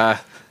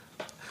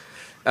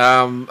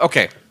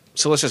 Okay,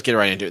 so let's just get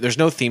right into it. There's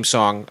no theme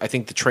song. I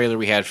think the trailer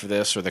we had for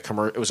this, or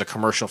it was a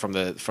commercial from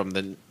the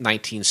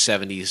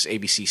 1970s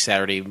ABC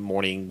Saturday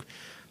morning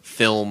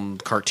film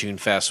cartoon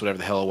fest, whatever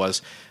the hell it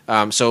was.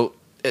 So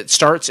it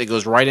starts. It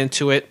goes right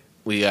into it.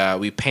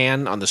 We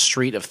pan on the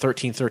street of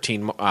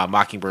 1313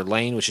 Mockingbird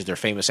Lane, which is their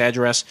famous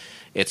address.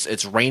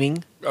 It's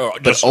raining,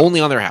 but only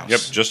on their house. Yep,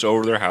 just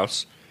over their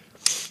house.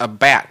 A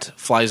bat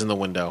flies in the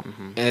window,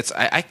 and it's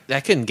I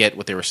couldn't get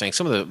what they were saying.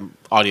 Some of the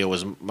audio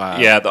was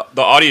The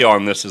audio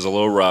on this is a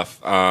little rough.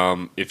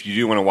 If you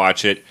do want to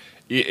watch it,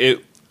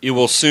 it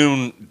will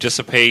soon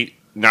dissipate.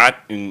 Not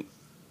in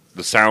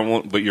the sound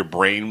won't, but your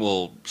brain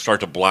will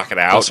start to block it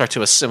out. It'll start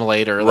to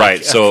assimilate or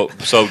right. So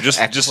just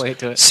acclimate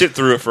to it. sit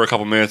through it for a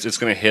couple minutes. It's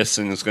going to hiss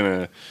and it's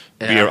going to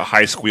be a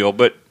high squeal.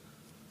 But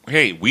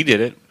hey, we did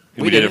it.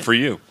 We did it for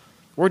you.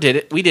 We did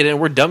it, and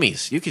we're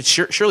dummies. You could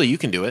surely you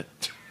can do it.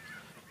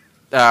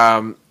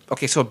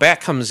 Okay, so a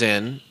bat comes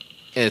in.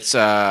 It's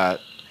got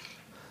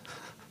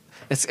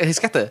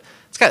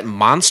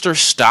monster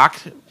stock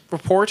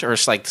report, or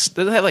it's like does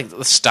it have like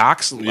the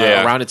stocks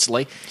around its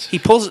leg? He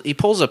pulls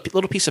a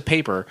little piece of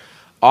paper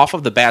off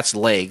of the bat's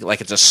leg like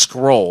it's a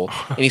scroll,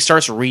 and he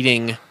starts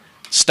reading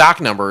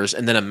stock numbers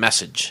and then a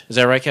message. Is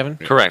that right, Kevin?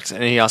 Correct.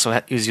 And he also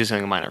he was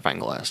using a magnifying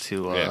glass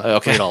to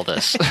read all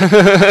this.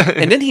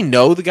 And didn't he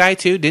know the guy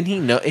too? Didn't he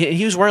know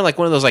he was wearing like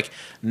one of those like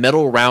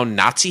metal round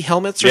Nazi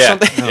helmets or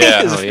something?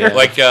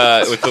 Like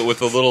with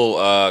the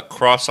little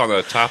cross on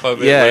the top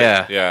of it.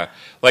 Yeah.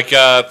 Like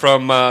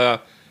from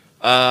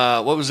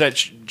what was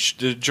that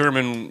the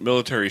German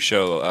military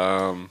show?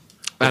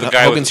 The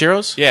guy Hogan's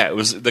Heroes? Yeah, it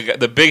was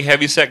the big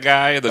heavyset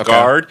guy, the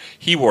guard.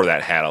 He wore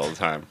that hat all the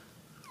time.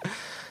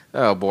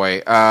 Oh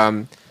boy!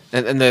 And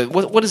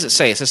what does it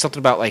say? It says something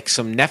about like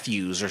some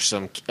nephews or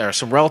some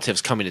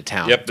relatives coming to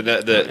town. Yep,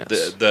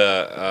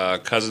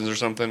 the cousins or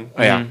something.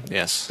 Oh, yeah,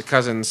 yes, the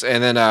cousins,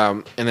 and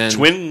then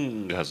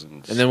twin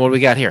cousins. And then what do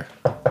we got here?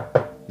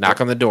 Knock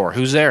on the door.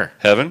 Who's there?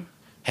 Heaven.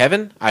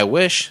 I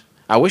wish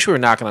we were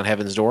knocking on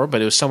Heaven's door,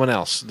 but it was someone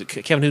else.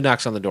 Kevin, who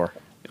knocks on the door?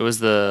 It was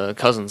the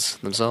cousins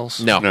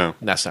themselves. No,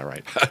 that's not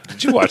right.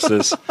 Did you watch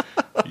this?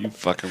 You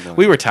fucking lied.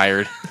 We were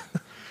tired.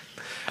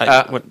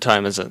 What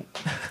time is it?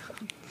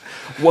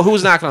 Well, who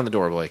was knocking on the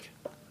door, Blake?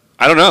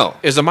 I don't know.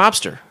 It was a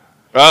mobster.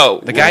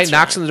 Oh, the guy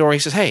knocks on the door. He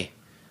says, "Hey,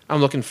 I'm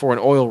looking for an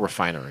oil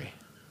refinery."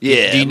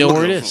 Yeah. Do you know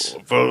where it is?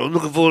 I'm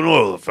looking for an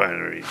oil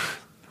refinery.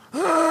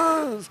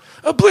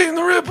 I'm playing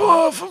the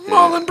rip-off of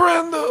Marlon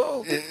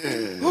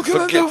Brando. What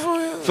can I do for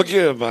you?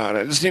 Forget about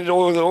it. I just need the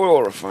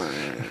oil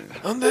refinery.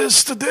 On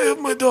this, the day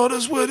of my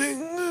daughter's wedding.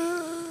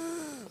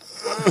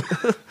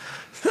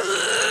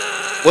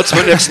 What's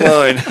my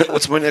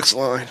next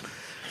line?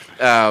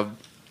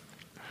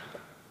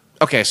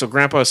 Okay, so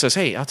Grandpa says,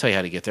 "Hey, I'll tell you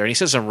how to get there." And he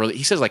says,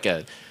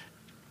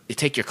 you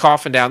take your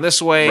coffin down this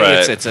way.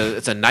 Right.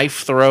 It's a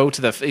knife throw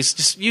to the. He's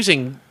just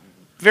using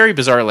very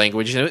bizarre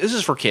language. This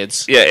is for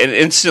kids. Yeah, and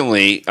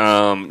instantly,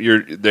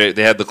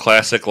 they have the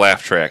classic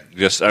laugh track.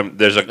 Just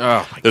there's a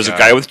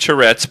guy with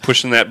Tourette's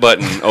pushing that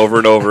button over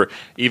and over,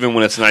 even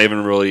when it's not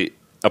even really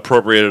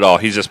appropriate at all.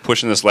 He's just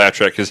pushing this laugh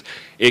track because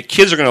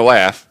kids are going to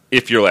laugh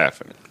if you're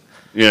laughing.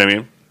 You know what I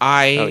mean?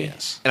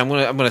 Yes. And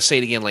I'm gonna say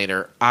it again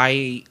later.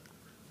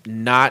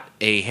 Not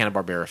a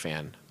Hanna-Barbera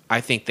fan.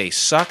 I think they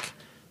suck.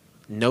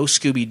 No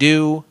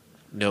Scooby-Doo,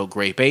 no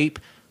Grape Ape,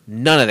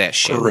 none of that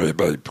shit. Grape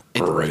Ape.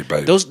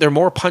 They're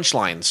more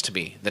punchlines to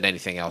me than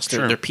anything else.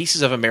 They're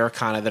pieces of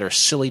Americana that are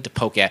silly to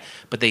poke at,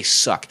 but they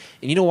suck.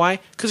 And you know why?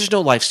 Because there's no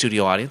live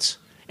studio audience.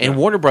 And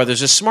Warner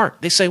Brothers is smart.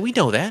 They say, we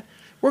know that.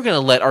 We're going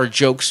to let our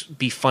jokes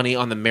be funny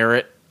on the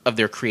merit of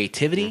their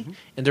creativity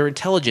and their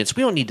intelligence.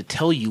 We don't need to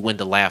tell you when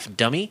to laugh,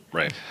 dummy.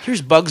 Right.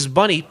 Here's Bugs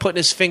Bunny putting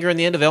his finger in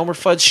the end of Elmer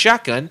Fudd's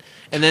shotgun,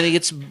 and then he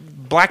gets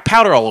black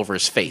powder all over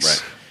his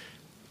face. Right.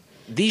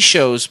 These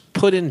shows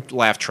put in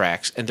laugh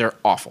tracks, and they're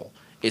awful.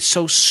 It's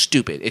so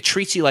stupid. It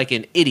treats you like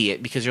an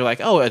idiot because you're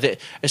like, oh, is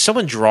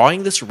someone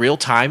drawing this real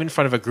time in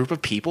front of a group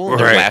of people and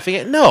they're laughing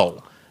at it?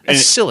 No.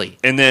 That's silly.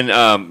 And then,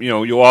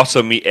 you'll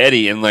also meet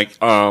Eddie, and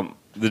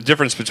the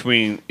difference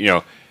between,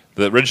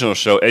 the original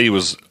show, Eddie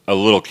was a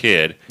little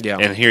kid,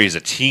 and here he's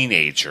a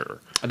teenager.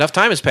 Enough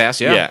time has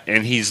passed, yeah. Yeah,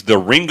 and he's the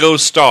Ringo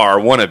Starr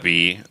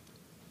wannabe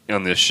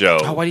on this show.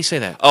 Oh, why do you say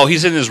that? Oh,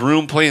 he's in his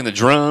room playing the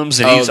drums,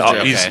 and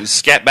he's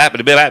scat bap,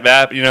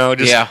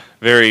 just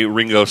very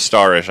Ringo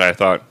Starr-ish, I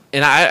thought.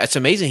 And it's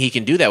amazing he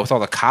can do that with all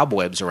the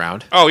cobwebs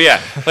around. Oh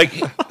yeah, like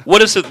what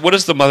does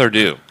the mother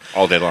do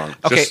all day long?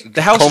 Okay, Just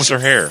the house combs is her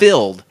hair.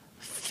 filled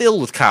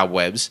with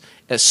cobwebs,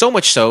 so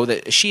much so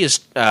that she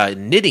is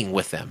knitting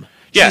with them.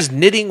 Yeah. She's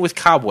knitting with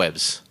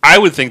cobwebs. I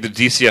would think that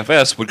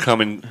DCFS would come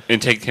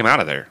and take him out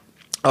of there.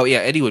 Oh yeah,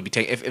 Eddie would be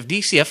taking. If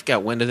DCF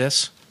got wind of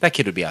this, that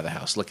kid would be out of the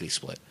house. Lickety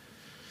split.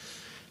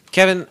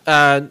 Kevin,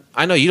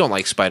 I know you don't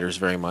like spiders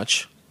very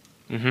much.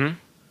 Mm-hmm.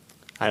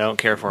 I don't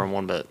care for them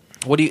one bit.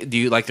 What do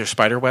you like their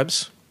spider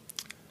webs?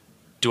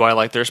 Do I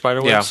like their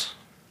spider webs?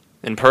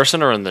 In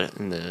person or in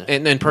the?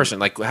 In person,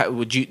 like how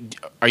would you?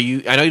 Are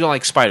you? I know you don't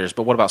like spiders,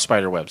 but what about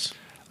spider webs?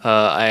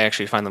 I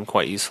actually find them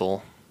quite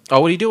useful. Oh,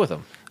 what do you do with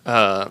them?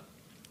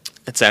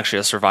 It's actually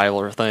a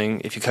survival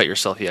thing. If you cut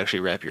yourself, you actually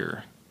wrap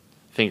your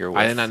finger with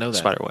I did not know that.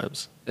 spider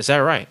webs. Is that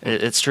right?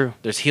 It's true.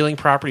 There's healing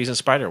properties in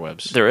spider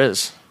webs. There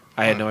is.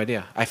 I had no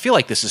idea. I feel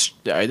like this is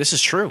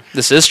true.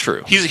 This is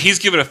true. He's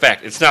given a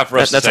fact. It's not for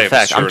us That's to say a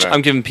fact. if it's true or I'm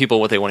not. giving people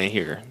what they want to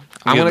hear.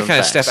 I'm going to giving them kind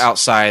of facts. step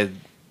outside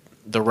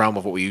the realm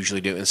of what we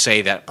usually do and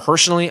say that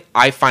personally,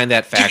 I find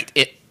that fact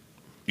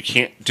You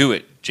can't do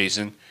it,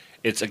 Jason.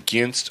 It's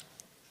against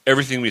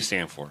everything we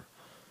stand for.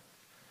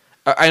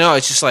 I know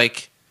it's just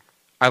like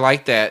I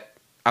like that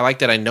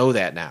I know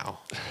that now,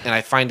 and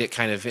I find it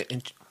kind of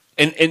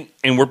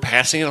And we're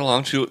passing it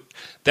along to.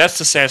 That's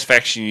the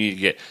satisfaction you need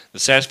to get. The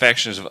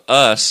satisfaction is of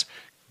us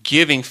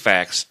giving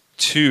facts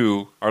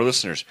to our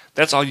listeners.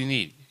 That's all you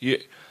need.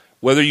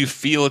 Whether you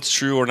feel it's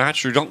true or not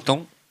true,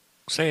 don't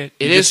say it.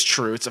 It is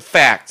true. It's a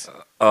fact.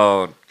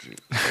 Oh,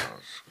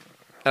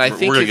 And I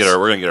think we're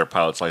gonna get our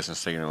pilot's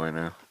license taken away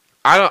now.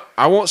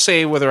 I won't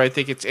say whether I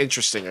think it's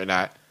interesting or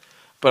not,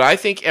 but I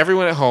think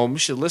everyone at home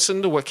should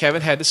listen to what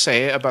Kevin had to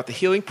say about the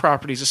healing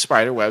properties of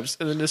spider webs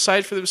and then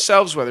decide for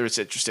themselves whether it's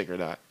interesting or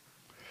not.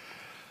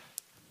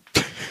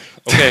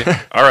 Okay,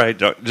 all right.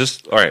 All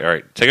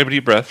right. Take a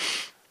deep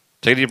breath.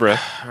 Take a deep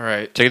breath. All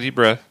right. Take a deep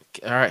breath.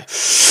 All right.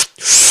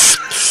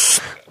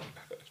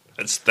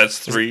 That's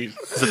three.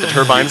 Is it the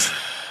turbines?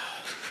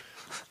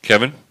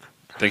 Kevin,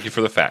 thank you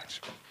for the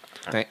fact.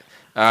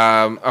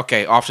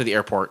 Okay, off to the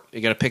airport.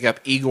 You're going to pick up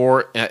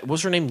Igor. What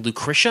was her name?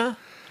 Lucretia?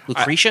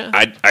 Lucretia?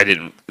 I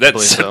didn't. I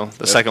believe so.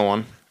 The second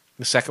one.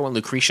 The second one,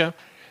 Lucretia?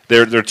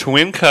 They're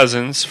twin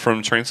cousins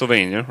from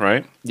Transylvania,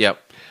 right? Yep.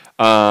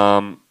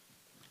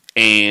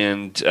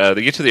 And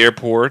they get to the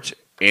airport,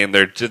 and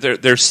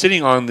they're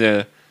sitting on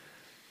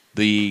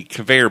the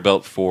conveyor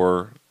belt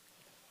for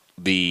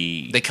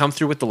the. They come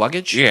through with the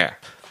luggage? Yeah,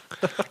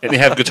 and they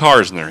have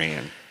guitars in their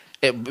hand.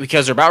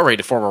 Because they're about ready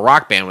to form a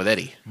rock band with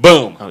Eddie.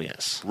 Boom! Oh,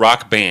 yes.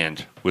 Rock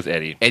band with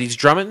Eddie. Eddie's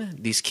drumming.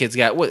 These kids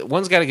got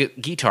one's got a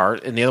guitar,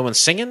 and the other one's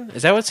singing.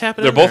 Is that what's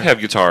happening? They both or? have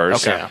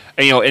guitars. Okay.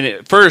 And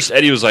at first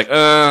Eddie was like,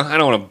 I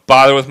don't want to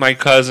bother with my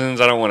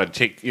cousins. I don't want to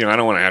take. I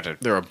don't want to have to.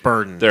 They're a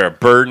burden. They're a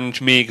burden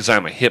to me because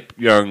I'm a hip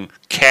young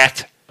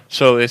cat.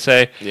 So they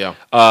say. Yeah.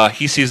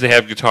 He sees they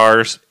have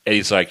guitars.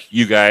 Eddie's like,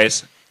 you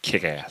guys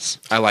kick ass.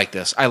 I like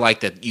this. I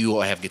like that you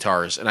have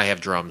guitars and I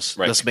have drums.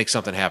 Right. Let's make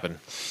something happen.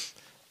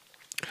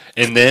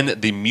 And then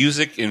the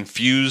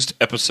music-infused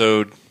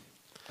episode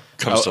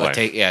comes to life.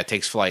 It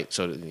takes flight.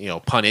 So,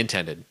 pun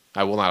intended.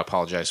 I will not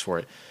apologize for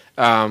it.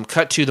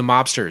 Cut to the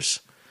Mobsters.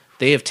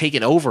 They have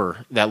taken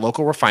over that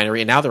local refinery,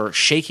 and now they're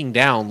shaking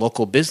down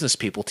local business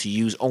people to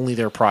use only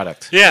their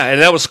product. Yeah,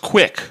 and that was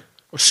quick.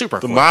 Super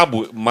The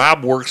quick.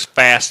 mob works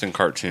fast in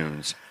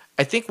cartoons.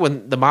 I think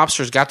when the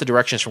Mobsters got the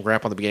directions from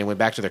Grandpa in the beginning, went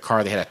back to their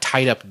car, they had a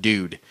tied-up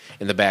dude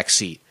in the back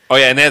seat. Oh,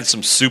 yeah, and they had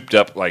some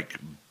souped-up,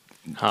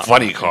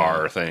 funny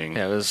car thing.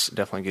 Yeah, it was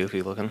definitely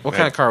goofy looking. What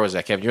kind of car was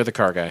that, Kevin? You're the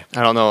car guy.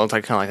 I don't know. It looked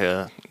like kind of like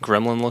a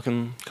gremlin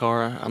looking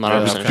car. I'm not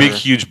 100% sure. Big,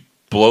 huge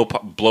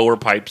blower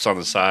pipes on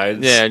the sides.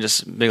 Yeah,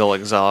 just big old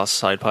exhaust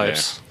side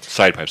pipes. Yeah.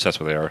 Side pipes, that's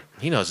what they are.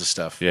 He knows his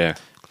stuff. Yeah.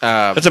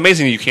 That's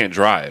amazing you can't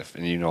drive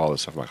and you know all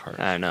this stuff about cars.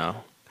 I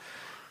know.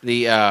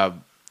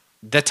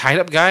 The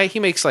tied-up guy, he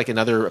makes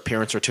another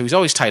appearance or two. He's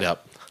always tied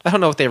up. I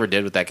don't know what they ever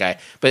did with that guy,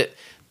 but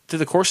through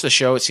the course of the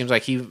show, it seems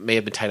like he may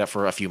have been tied up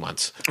for a few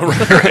months.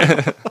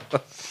 The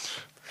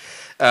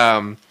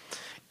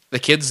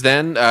kids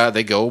then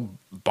they go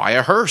buy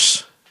a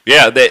hearse.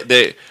 Yeah,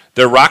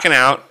 they're rocking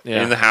out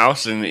Yeah. in the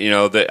house, and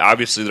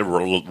obviously they're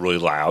really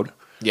loud.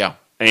 Yeah,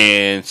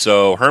 And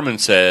so Herman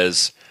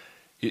says,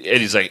 and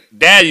he's like,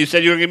 "Dad, you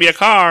said you were going to give me a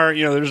car.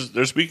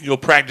 There's we can go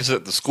practice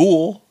at the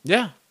school."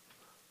 yeah.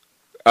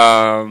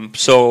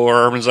 So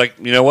Herman's like,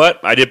 "You know what?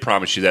 I did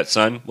promise you that,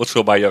 son. Let's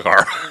go buy you a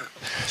car."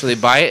 So they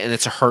buy it, and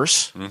it's a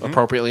hearse,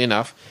 appropriately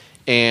enough.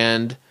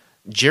 And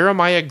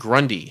Jeremiah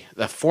Grundy,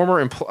 the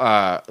former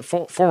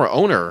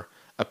owner,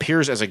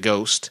 appears as a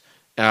ghost,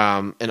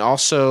 and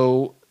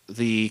also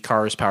the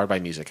car is powered by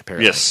music.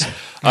 Apparently, Yes,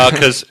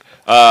 because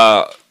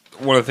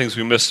one of the things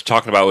we missed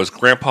talking about was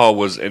Grandpa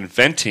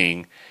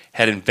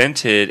had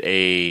invented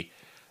a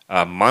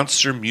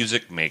monster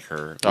music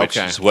maker, which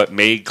Okay. is what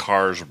made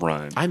cars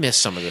run. I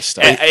missed some of this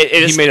stuff.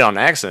 He made it on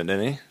accident,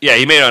 didn't he? Yeah,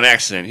 he made it on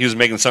accident. He was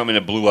making something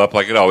that blew up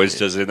like it always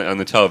does on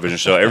the television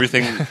show.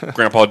 Everything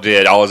Grandpa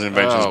did, all his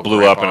inventions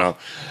blew up and all.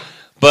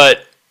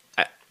 But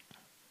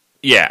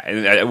Yeah,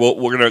 and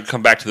we're going to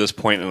come back to this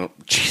point. And,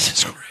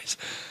 Jesus Christ.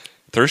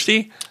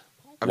 Thirsty?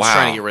 I'm just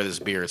trying to get rid of this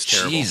beer. It's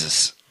terrible.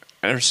 Jesus.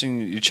 I've never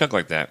seen you chug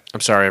like that.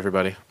 I'm sorry,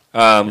 everybody.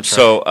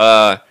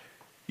 So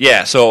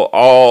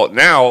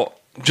now,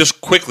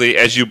 just quickly,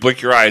 as you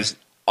blink your eyes,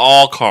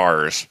 all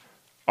cars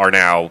are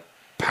now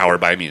powered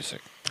by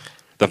music.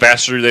 The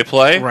faster they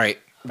play, Right.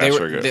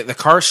 The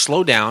cars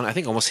slowed down. I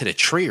think almost hit a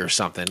tree or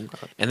something.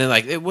 And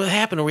then what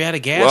happened? Are we out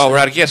of gas? Well, we're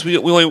out of gas. We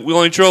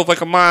only drove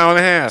like a mile and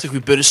a half. It's like, we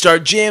better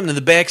start jamming in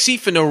the back seat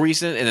for no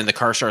reason. And then the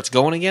car starts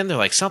going again. They're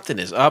like, something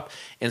is up.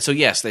 And so,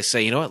 yes, they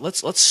say, you know what?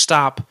 Let's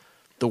stop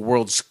the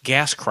world's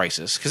gas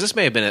crisis, because this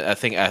may have been a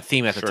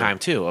theme at the time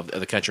too of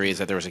the country, is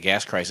that there was a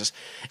gas crisis.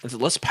 And so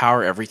let's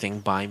power everything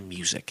by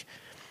music.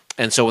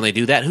 And so when they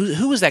do that,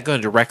 who is that going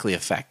to directly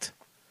affect?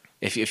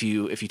 If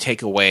you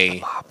take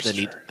away the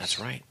need, that's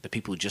right, the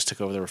people who just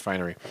took over the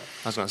refinery.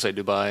 I was going to say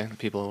Dubai.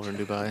 People over in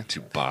Dubai.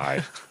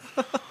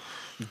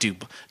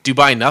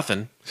 Dubai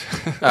nothing.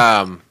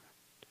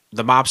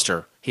 The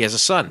mobster, he has a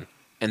son,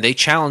 and they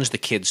challenge the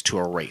kids to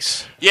a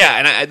race. Yeah,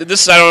 and I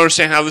don't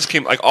understand how this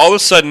came. Like all of a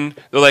sudden,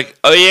 they're like,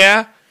 "Oh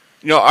yeah,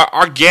 you know,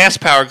 our gas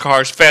powered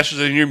car is faster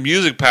than your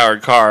music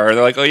powered car." And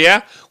they're like, "Oh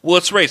yeah, well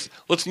let's race.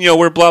 Let's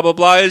where blah blah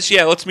blah is.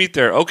 Yeah, let's meet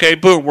there. Okay,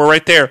 boom, we're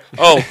right there.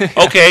 Oh,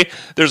 okay.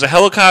 There's a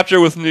helicopter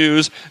with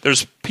news.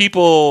 There's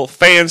people,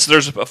 fans.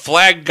 There's a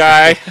flag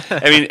guy.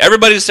 I mean,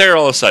 everybody's there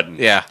all of a sudden.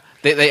 Yeah."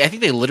 I think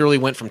they literally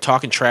went from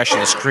talking trash in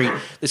the street.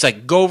 It's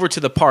like, go over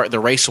to the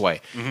raceway,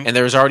 and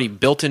there was already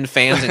built-in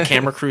fans and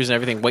camera crews and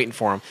everything waiting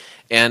for them.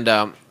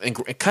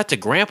 And cut to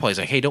Grandpa. He's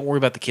like, "Hey, don't worry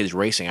about the kids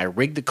racing. I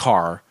rigged the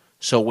car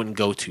so it wouldn't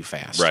go too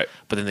fast." Right.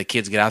 But then the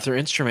kids get out their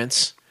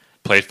instruments,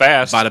 Play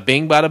fast. bada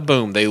bing, bada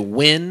boom. They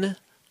win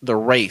the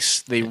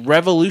race. They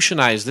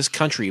revolutionize this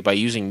country by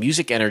using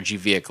music energy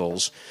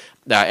vehicles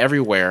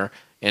everywhere.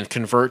 And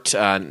convert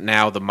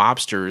now the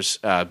mobsters'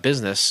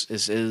 business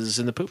is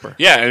in the pooper.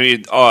 Yeah, I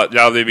mean,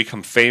 now they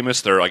become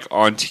famous. They're like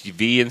on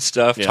TV and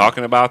stuff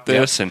talking about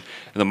this, and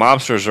the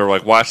mobsters are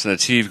like watching the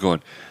TV,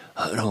 going,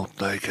 "I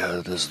don't like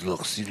how this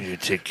looks. You need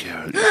to take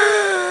care of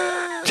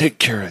it. Take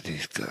care of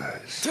these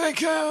guys. Take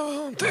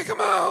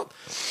them out."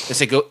 They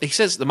say, "Go." He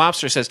says, the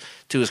mobster says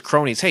to his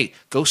cronies, "Hey,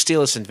 go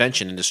steal this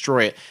invention and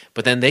destroy it."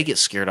 But then they get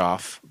scared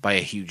off by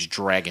a huge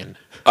dragon.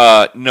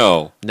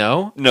 No.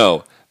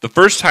 No. The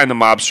first time the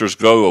mobsters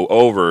go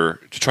over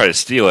to try to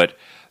steal it,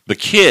 the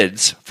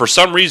kids, for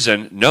some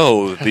reason,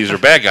 know that these are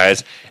bad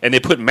guys, and they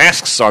put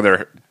masks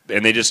on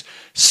and they just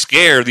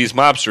scare these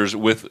mobsters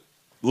with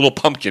little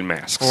pumpkin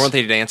masks. Or weren't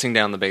they dancing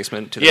down the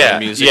basement to their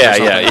music? Yeah,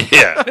 or something?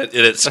 yeah. And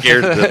it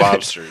scared the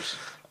mobsters.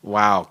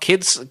 Wow,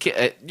 kids,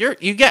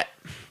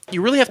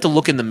 you really have to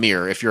look in the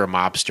mirror if you're a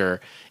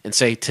mobster and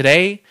say,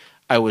 today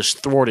I was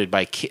thwarted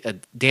by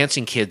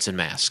dancing kids in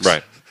masks.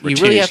 Right. You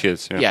really have,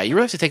 kids. you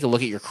really have to take a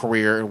look at your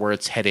career and where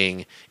it's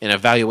heading and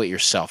evaluate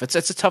yourself. It's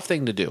a tough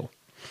thing to do.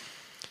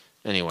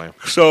 Anyway.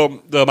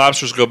 So the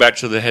mobsters go back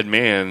to the head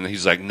man, and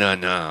he's like, no,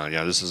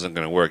 this isn't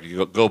going to work.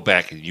 You go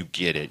back and you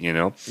get it, you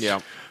know? Yeah.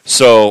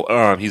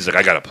 So he's like,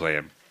 I got a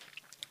plan.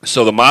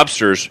 So the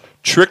mobsters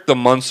trick the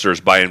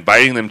Munsters by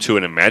inviting them to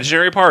an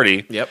imaginary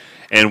party. Yep.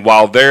 And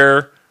while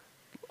they're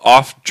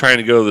off trying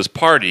to go to this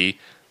party,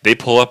 they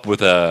pull up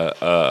with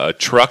a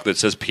truck that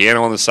says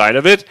piano on the side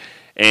of it,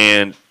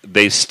 and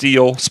they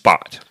steal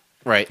Spot.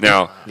 Right.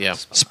 Now, yeah.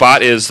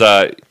 Spot is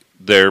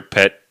their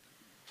pet,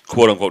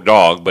 quote-unquote,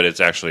 dog, but it's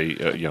actually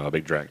a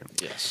big dragon.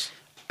 Yes.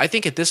 I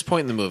think at this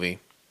point in the movie,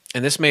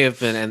 and this may have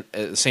been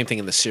the same thing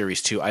in the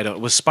series too,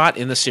 was Spot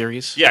in the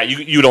series? Yeah,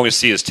 you'd only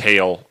see his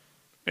tail,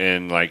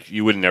 and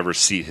you would never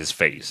see his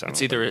face.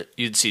 It's either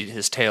you'd see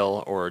his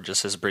tail or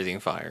just his breathing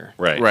fire.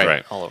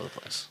 Right. All over the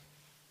place.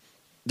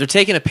 They're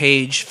taking a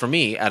page, for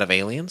me, out of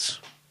Aliens,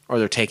 or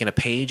they're taking a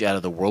page out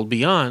of The World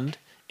Beyond,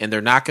 and they're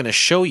not going to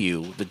show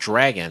you the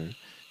dragon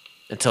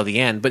until the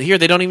end. But here,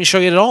 they don't even show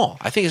you it at all.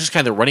 I think it's just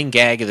kind of the running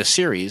gag of the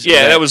series.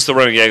 Yeah, that was the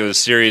running gag of the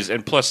series.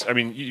 And plus, I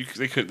mean,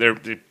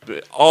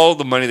 all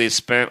the money they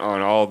spent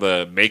on all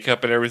the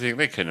makeup and everything,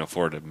 they couldn't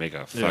afford to make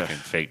a fucking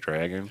fake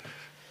dragon.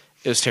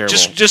 It was terrible.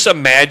 Just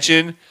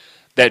imagine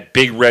that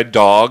big red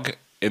dog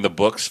in the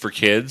books for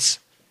kids.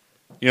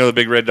 You know the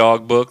big red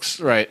dog books?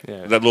 Right.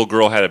 Yeah. That little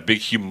girl had a big,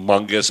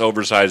 humongous,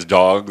 oversized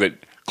dog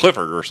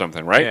Clifford or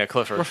something, right? Yeah,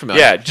 Clifford. We're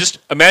familiar. Yeah, just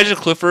imagine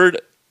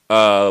Clifford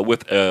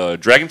with a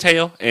dragon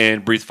tail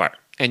and breathe fire.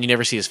 And you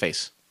never see his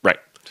face. Right.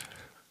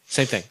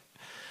 Same thing.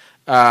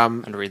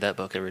 I'd read that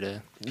book every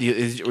day.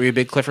 Were you a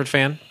big Clifford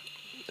fan?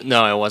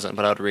 No, I wasn't,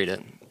 but I would read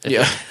it.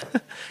 Yeah.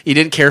 You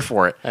didn't care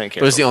for it. I didn't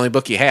care But it was for the it. only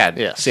book you had.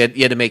 Yes. So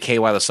you had to make hay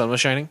while the sun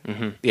was shining?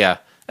 Mm-hmm. Yeah.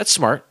 That's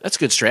smart. That's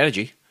good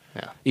strategy.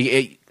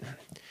 Yeah.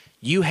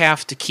 You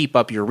have to keep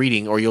up your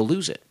reading or you'll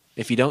lose it.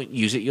 If you don't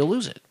use it, you'll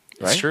lose it.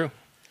 Right? That's true.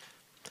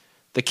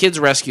 The kids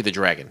rescue the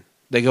dragon.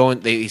 They go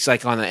in. He's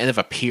like on the end of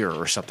a pier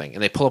or something,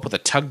 and they pull up with a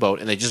tugboat,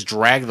 and they just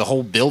drag the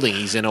whole building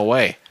he's in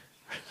away.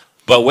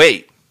 But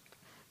wait,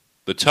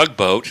 the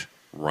tugboat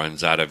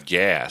runs out of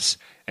gas,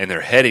 and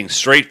they're heading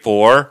straight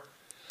for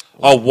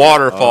a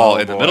waterfall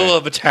in the boy. middle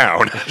of a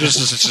town.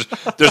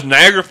 There's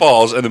Niagara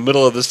Falls in the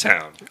middle of this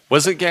town.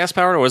 Was it gas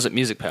powered or was it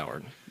music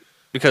powered?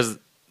 Because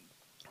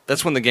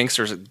that's when the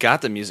gangsters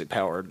got the music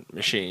powered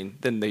machine.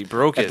 Then they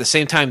broke it. At the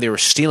same time, they were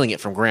stealing it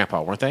from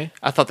Grandpa, weren't they?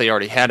 I thought they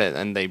already had it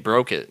and they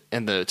broke it,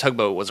 and the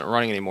tugboat wasn't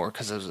running anymore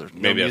because there was no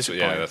Maybe that's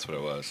music what, playing. that's what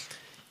it was.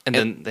 And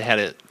then they had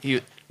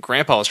it.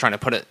 Grandpa was trying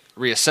to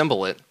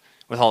reassemble it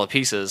with all the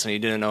pieces, and he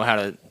didn't know how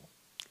to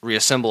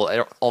reassemble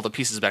all the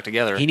pieces back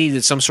together. He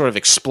needed some sort of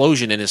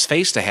explosion in his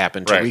face to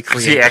happen to Right, 'cause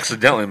recreate. he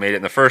accidentally made it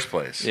in the first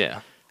place.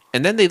 Yeah.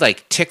 And then they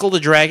like tickle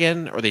the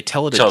dragon, or they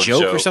tell it a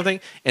joke or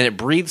something, and it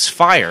breathes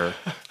fire,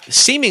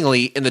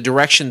 seemingly in the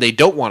direction they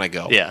don't want to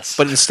go. Yes.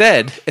 But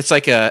instead, it's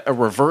like a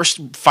reverse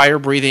fire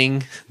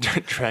breathing.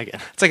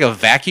 Dragon. It's like a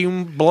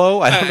vacuum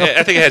blow. I don't know.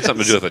 I think it had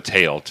something to do with the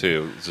tail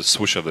too. It's a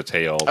swoosh of the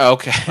tail. Oh,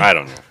 okay. I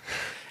don't know.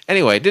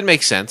 Anyway, it didn't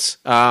make sense.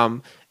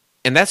 And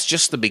that's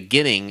just the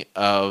beginning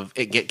of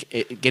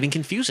it getting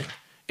confusing.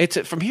 It's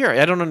from here.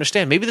 I don't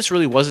understand. Maybe this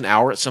really was an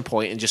hour at some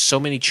point, and just so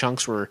many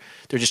chunks were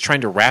they're just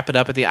trying to wrap it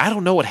up at the. I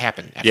don't know what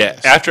happened. After Yeah,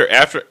 this.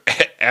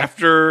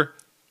 after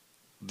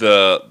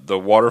the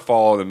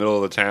waterfall in the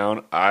middle of the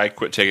town, I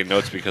quit taking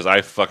notes because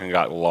I fucking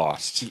got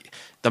lost.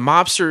 The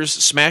mobsters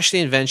smashed the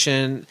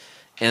invention,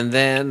 and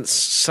then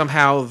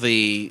somehow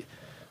the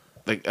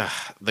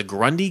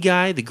Grundy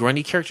guy, the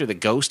Grundy character, the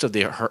ghost of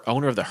the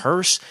owner of the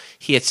hearse,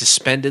 he had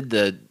suspended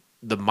the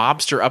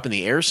mobster up in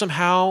the air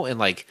somehow,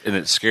 and And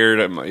it scared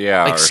him.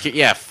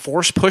 Yeah,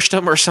 force pushed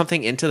him or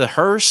something into the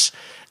hearse.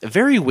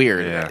 Very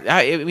weird. Yeah.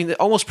 I mean,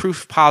 almost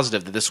proof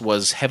positive that this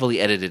was heavily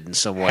edited in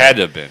some way. had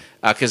to have been.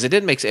 Because it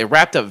didn't make it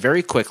wrapped up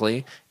very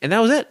quickly, and that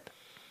was it.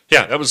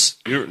 Yeah, that was.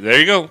 There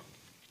you go.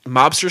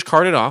 Mobsters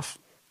carted off.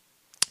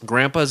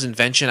 Grandpa's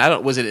invention.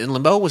 Was it in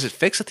limbo? Was it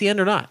fixed at the end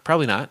or not?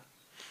 Probably not.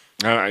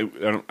 I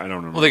don't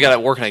remember. Well, they got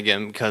it working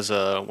again because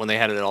when they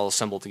had it all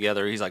assembled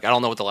together, he's like, I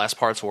don't know what the last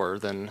parts were.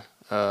 Then,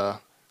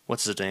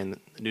 what's his name?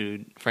 The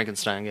dude,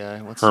 Frankenstein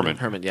guy. What's his Herman. name?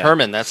 Herman, yeah.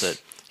 Herman, that's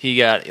it. He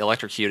got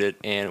electrocuted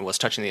and was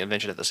touching the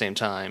invention at the same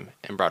time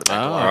and brought it back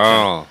to Oh. life.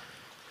 Oh,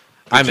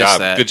 I missed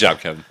that. Good job,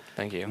 Kevin.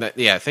 Thank you.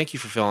 Yeah, thank you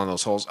for filling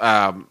those holes.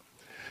 Even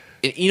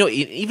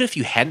if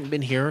you hadn't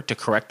been here to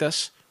correct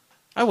us,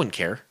 I wouldn't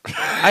care.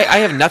 I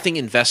have nothing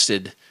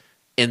invested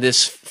in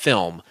this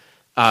film.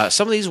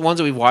 Some of these ones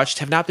that we've watched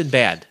have not been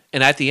bad,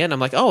 and at the end, I'm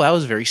like, oh, that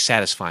was very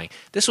satisfying.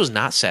 This was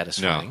not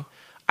satisfying.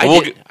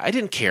 No. I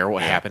didn't care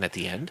what happened at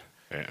the end.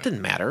 Yeah. It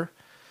didn't matter.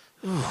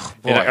 Boy.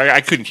 And I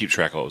couldn't keep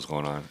track of what was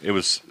going on. It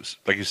was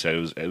like you said.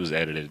 It was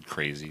edited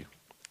crazy.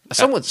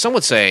 Some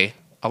would say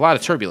a lot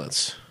of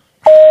turbulence.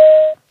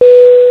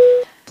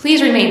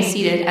 Please remain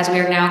seated as we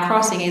are now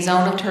crossing a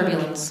zone of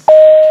turbulence.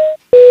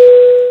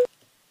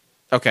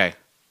 Okay.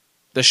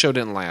 The show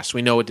didn't last.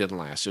 We know it didn't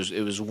last.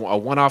 It was a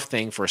one-off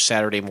thing for a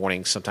Saturday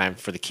morning sometime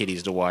for the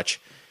kiddies to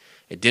watch.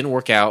 It didn't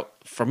work out,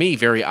 for me,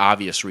 very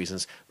obvious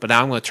reasons. But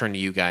now I'm going to turn to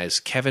you guys.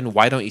 Kevin,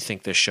 why don't you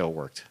think this show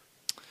worked?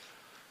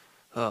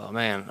 Oh,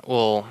 man.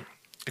 Well,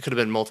 it could have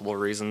been multiple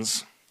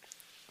reasons.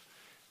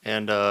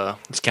 And,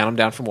 Let's count them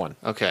down from one.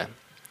 okay.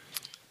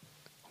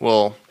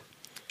 Well,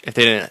 if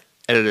they didn't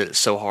edit it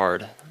so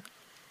hard,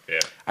 Yeah.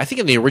 I think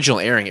in the original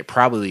airing, it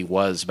probably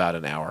was about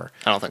an hour.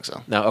 I don't think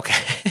so. No, okay.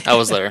 I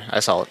was there.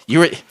 I saw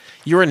it.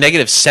 You were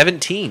negative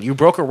 17. You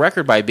broke a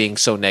record by being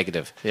so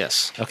negative.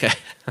 Yes. Okay.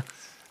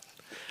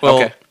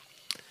 Well, okay.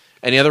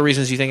 Any other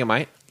reasons you think it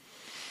might?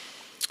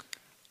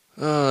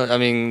 I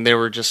mean, they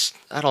were just,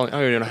 I don't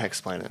even know how to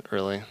explain it,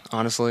 really,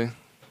 honestly.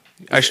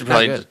 I should not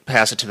probably good. just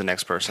pass it to the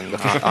next person.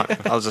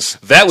 I'll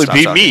just That would stop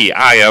be talking. me.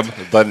 I am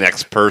the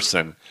next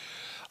person.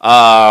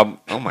 Oh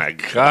my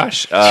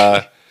gosh.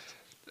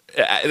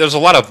 There's a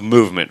lot of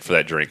movement for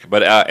that drink.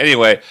 But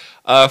anyway,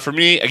 for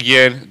me,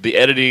 again, the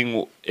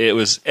editing, it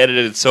was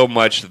edited so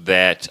much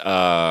that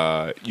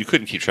you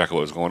couldn't keep track of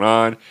what was going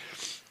on.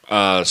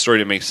 The story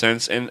didn't make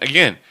sense. And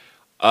again,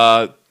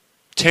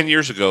 10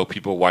 years ago,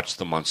 people watched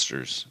The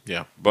Munsters.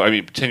 Yeah. But I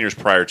mean, 10 years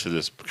prior to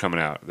this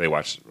coming out, they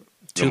watched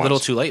Too little,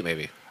 too late,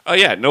 maybe. Oh,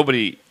 yeah.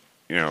 Nobody,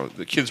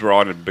 the kids were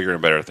on to bigger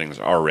and better things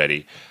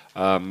already.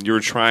 You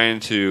were trying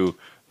to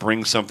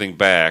bring something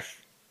back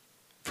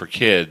for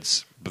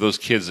kids, but those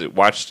kids that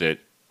watched it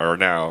are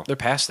now... They're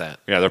past that.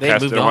 Yeah, they're They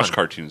past... They moved don't watch on.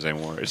 cartoons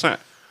anymore. It's not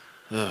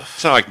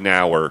like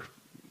now where,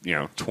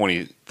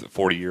 20,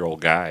 40-year-old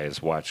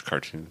guys watch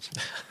cartoons.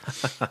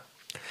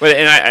 But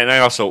I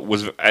also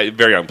was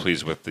very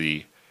unpleased with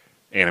the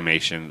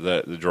animation,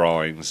 the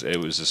drawings. It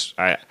was just...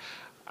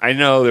 I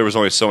know there was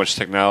only so much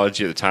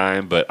technology at the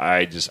time, but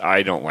I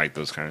don't like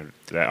those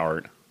that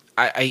art.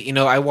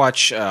 I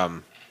watch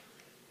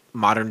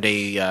modern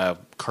day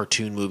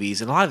cartoon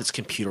movies, and a lot of it's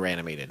computer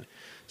animated.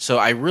 So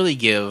I really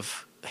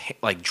give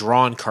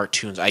drawn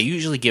cartoons. I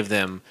usually give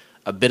them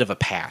a bit of a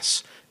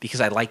pass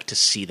because I like to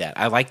see that.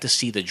 I like to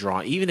see the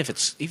drawn, even if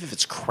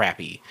it's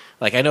crappy.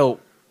 Like I know,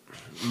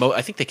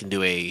 I think they can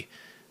do a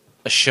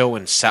show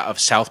of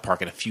South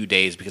Park in a few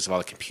days because of all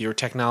the computer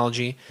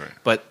technology. Right.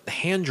 But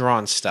hand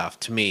drawn stuff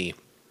to me,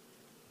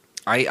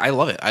 I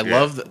love it. I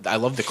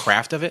love the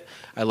craft of it.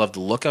 I love the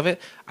look of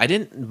it. I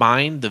didn't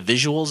mind the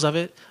visuals of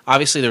it.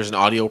 Obviously, there's an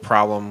audio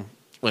problem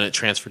when it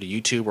transferred to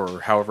YouTube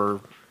or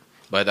however.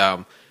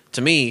 But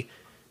to me,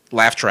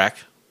 laugh track,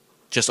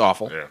 just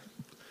awful.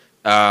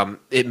 Yeah.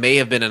 It may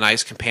have been a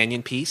nice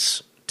companion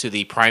piece to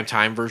the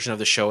primetime version of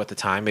the show at the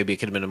time. Maybe it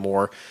could have been a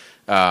more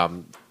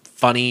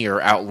funny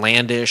or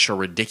outlandish or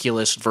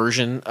ridiculous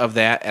version of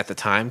that at the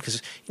time,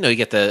 because you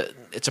get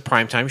it's a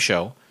primetime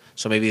show.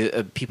 So maybe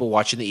people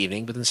watch in the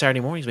evening, but then Saturday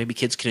mornings, maybe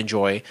kids can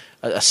enjoy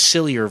a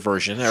sillier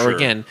version. Or Sure.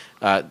 again,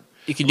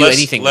 you can do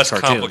anything less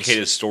with cartoons.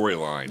 complicated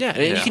storyline. Yeah,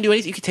 and you can do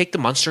anything. You can take the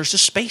Munsters to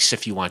space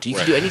if you want to. You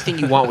can do anything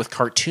you want with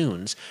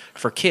cartoons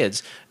for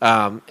kids,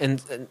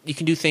 and you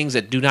can do things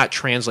that do not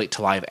translate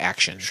to live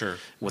action. Sure.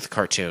 With a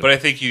cartoon. But I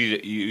think you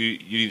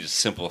need to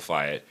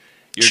simplify it.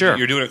 Sure.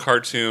 You're doing a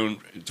cartoon,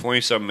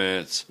 20-some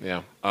minutes.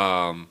 Yeah.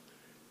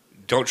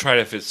 Don't try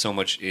to fit so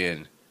much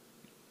in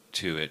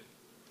to it.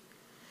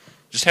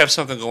 Just have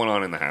something going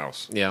on in the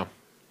house. Yeah.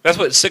 That's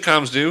what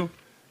sitcoms do.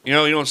 You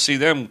don't see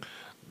them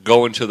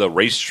going to the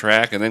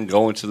racetrack and then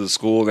going to the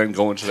school and then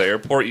going to the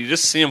airport. You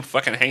just see them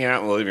fucking hanging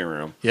out in the living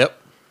room.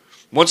 Yep.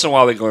 Once in a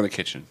while, they go in the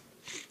kitchen.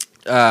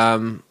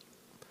 Laugh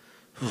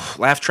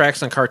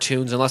tracks on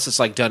cartoons, unless it's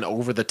like done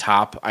over the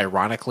top,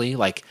 ironically,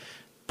 like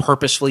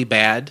purposefully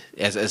bad,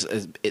 as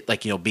it,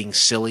 like being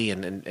silly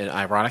and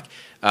ironic.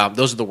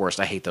 Those are the worst.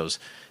 I hate those.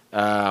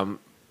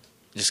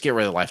 Just get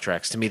rid of the laugh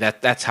tracks. To me,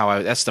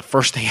 that's the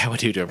first thing I would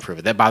do to improve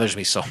it. That bothers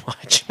me so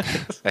much.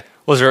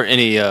 Was there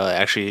any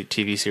actually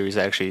TV series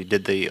that actually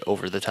did the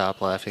over the top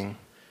laughing?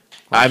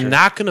 I'm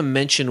not going to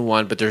mention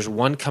one, but there's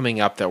one coming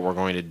up that we're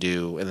going to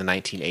do in the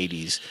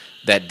 1980s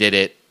that did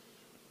it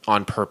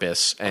on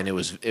purpose, and it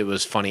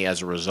was funny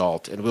as a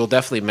result. And we'll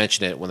definitely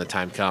mention it when the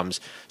time comes.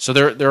 So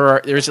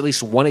there's at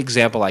least one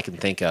example I can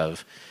think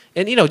of.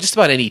 And just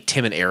about any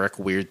Tim and Eric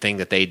weird thing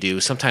that they do,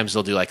 sometimes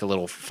they'll do like a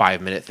little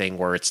 5-minute thing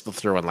where they'll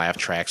throw in laugh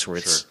tracks where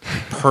it's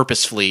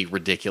purposefully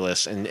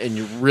ridiculous and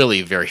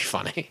really very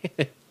funny.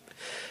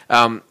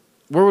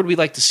 Where would we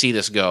like to see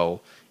this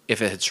go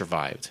if it had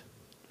survived?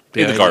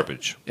 In the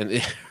garbage.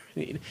 And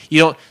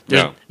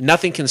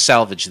nothing can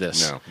salvage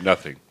this. No,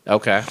 nothing.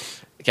 Okay.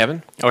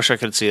 Kevin? I wish I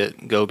could see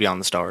it go beyond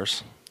the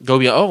stars. Go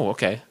beyond. Oh,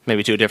 okay.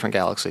 Maybe to a different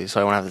galaxy,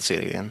 so I won't have to see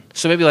it again.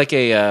 So maybe like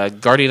a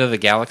Guardian of the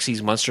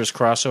Galaxy's Munsters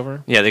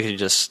crossover? Yeah, they could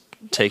just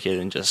take it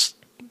and just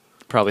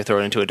probably throw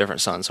it into a different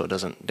sun so it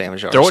doesn't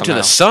damage ours. Throw it to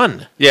the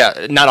sun?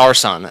 Yeah, not our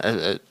sun,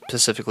 a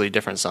specifically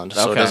different sun,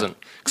 so it doesn't.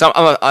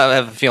 Because I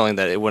have a feeling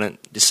that it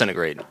wouldn't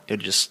disintegrate. It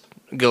would just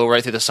go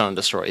right through the sun and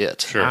destroy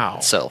it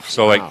itself.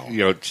 So,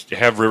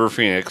 have River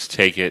Phoenix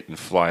take it and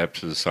fly up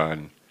to the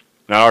sun.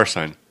 Not our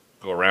sun.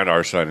 Go around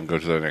our sun and go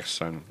to the next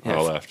sun on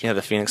the left. Yeah,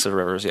 the Phoenix of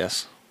Rivers,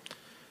 yes.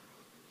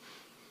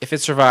 If it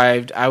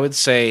survived, I would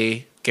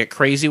say get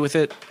crazy with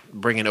it,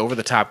 bring in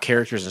over-the-top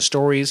characters and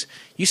stories.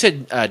 You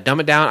said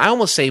dumb it down. I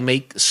almost say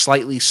make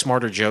slightly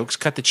smarter jokes.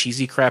 Cut the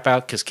cheesy crap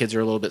out because kids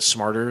are a little bit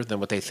smarter than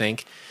what they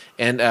think.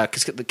 And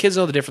because the kids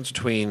know the difference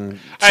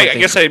between... I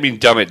guess I mean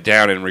dumb it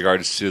down in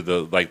regards to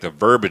the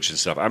verbiage and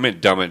stuff. I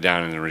meant dumb it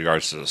down in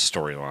regards to the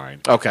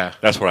storyline. Okay.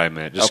 That's what I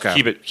meant. Just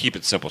keep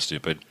it simple,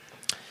 stupid.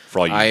 For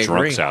all you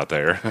drunks out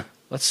there.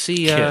 Let's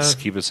see... Yes,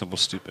 keep it simple,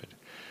 stupid.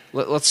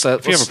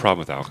 If you have a problem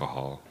with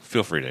alcohol,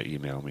 feel free to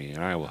email me,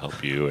 and I will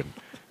help you and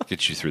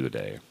get you through the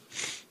day.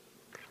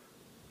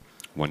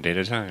 One day at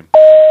a time.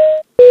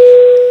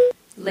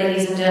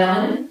 Ladies and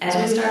gentlemen, as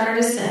we start our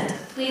descent,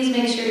 please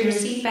make sure your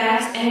seat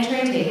backs and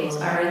tray tables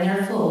are in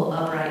their full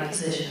upright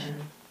position.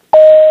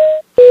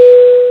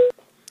 I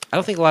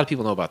don't think a lot of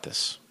people know about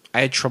this.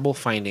 I had trouble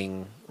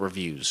finding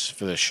reviews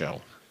for this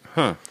show.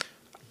 Huh.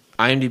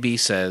 IMDb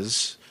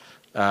says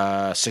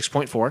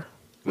 6.4,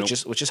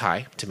 which is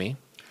high to me.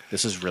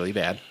 This is really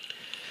bad.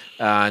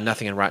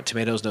 Nothing in Rotten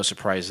Tomatoes, no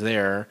surprise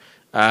there.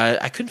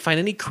 I couldn't find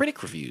any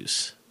critic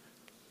reviews.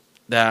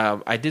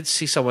 I did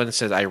see someone that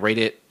says I rate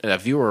it, a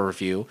viewer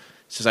review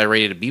says I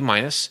rate it a B-.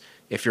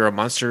 If you're a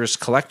Munsters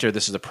collector,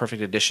 this is the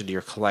perfect addition to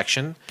your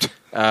collection.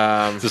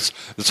 This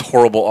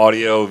horrible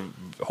audio,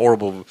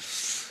 horrible.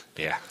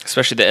 Yeah,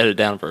 especially the edited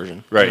down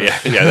version. Right.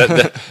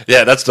 Yeah.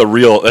 That's the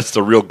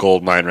real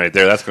gold mine right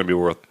there. That's going to be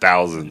worth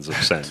thousands of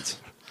cents.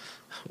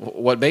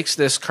 What makes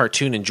this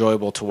cartoon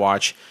enjoyable to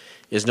watch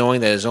is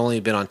knowing that it has only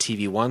been on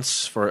TV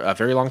once for a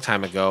very long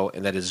time ago,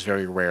 and that is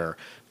very rare.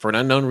 For an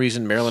unknown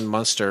reason, Marilyn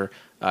Munster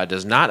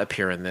does not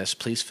appear in this.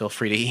 Please feel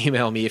free to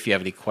email me if you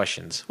have any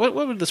questions. What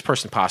would this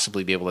person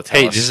possibly be able to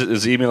tell us? Hey,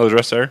 is the email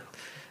address there?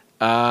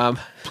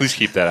 Please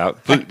keep that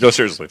out. No,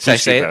 seriously. Should I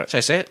say it? Should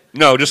I say it?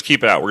 No, just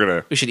keep it out.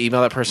 We should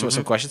email that person with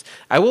some questions.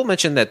 I will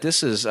mention that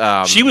this is...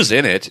 she was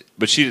in it,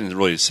 but she didn't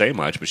really say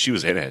much, but she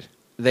was in it.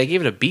 They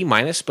gave it a B-,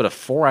 but a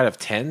 4 out of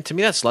 10. To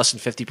me, that's less than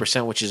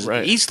 50%, which is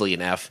easily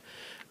an F.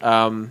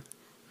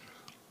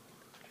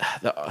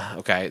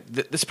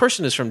 This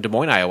person is from Des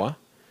Moines, Iowa,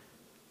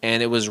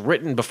 and it was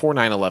written before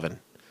 9/11.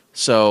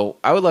 So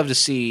I would love to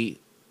see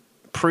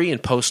pre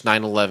and post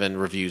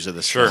 9/11 reviews of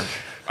this. Sure,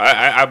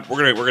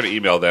 we're gonna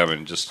email them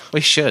and just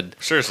we should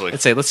seriously.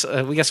 Let's say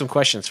we got some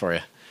questions for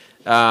you.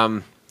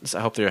 So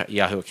I hope their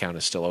Yahoo account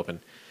is still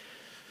open.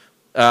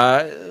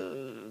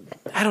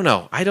 I don't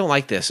know. I don't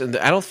like this, and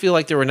I don't feel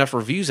like there were enough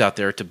reviews out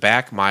there to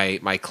back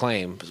my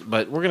claim.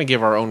 But we're going to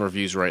give our own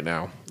reviews right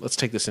now. Let's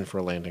take this in for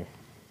a landing.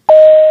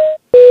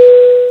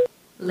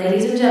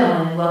 Ladies and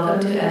gentlemen, welcome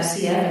to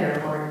FCF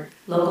Airport.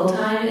 Local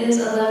time is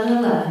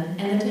 11:11,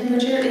 and the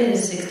temperature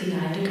is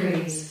 69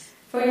 degrees.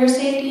 For your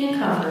safety and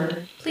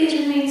comfort, please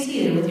remain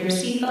seated with your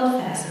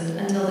seatbelt fastened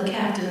until the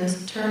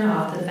captains turn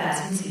off the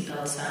fasten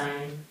seatbelt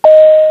sign.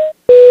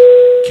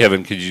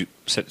 Kevin, could you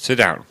sit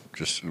down?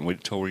 Just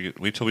wait till we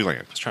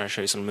land. I was trying to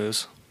show you some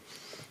moves.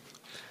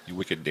 You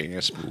wicked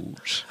dance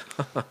moves.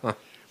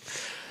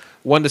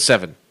 1 to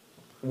 7.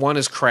 1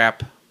 is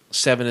crap.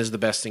 7 is the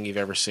best thing you've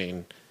ever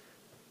seen.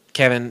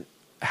 Kevin,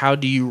 how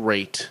do you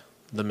rate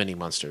the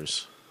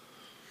Mini-Munsters?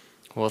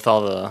 Well, with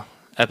all the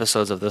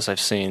episodes of this I've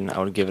seen, I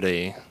would give it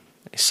a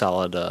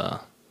solid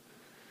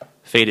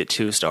faded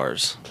 2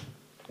 stars.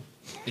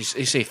 You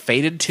say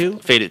faded 2?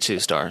 Faded 2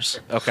 stars.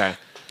 Okay.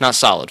 Not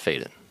solid,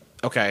 faded.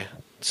 Okay.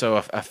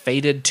 So a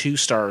faded 2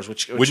 stars.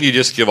 Which Wouldn't you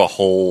just give a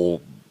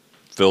whole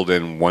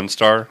filled-in 1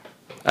 star?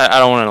 I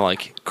don't want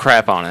to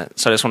crap on it,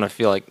 so I just want to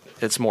feel like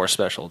it's more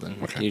special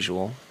than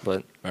usual.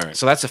 But all right.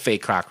 So that's a Faye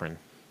Cochran,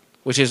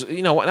 which is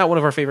not one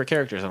of our favorite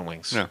characters on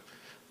Wings. No.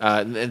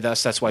 And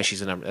that's why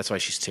she's a number. That's why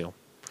she's 2.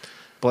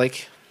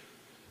 Blake,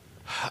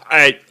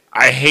 I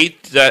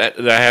hate that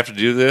I have to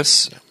do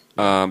this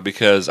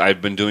because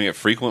I've been doing it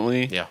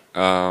frequently. Yeah.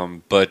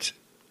 But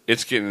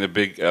it's getting a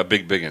big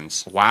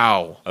biggins.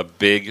 Wow. A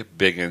big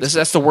biggins.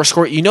 That's the worst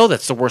score.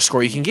 That's the worst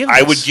score you can give.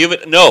 I would give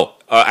it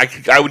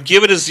I would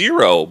give it a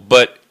 0.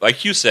 But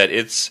like you said,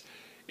 it's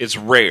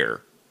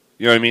rare.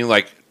 You know what I mean?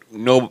 Like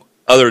no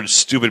other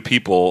stupid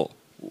people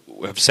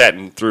have sat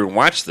through and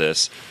watched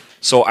this.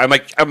 So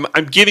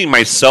I'm giving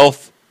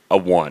myself a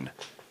 1.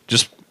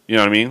 Just you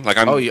know what I mean? Like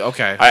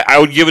okay. I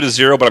would give it a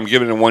 0, but I'm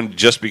giving it a 1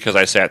 just because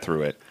I sat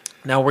through it.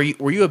 Now, were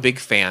you a big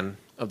fan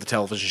of the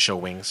television show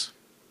Wings?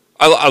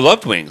 I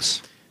loved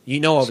Wings.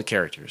 You know all the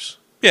characters.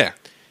 Yeah.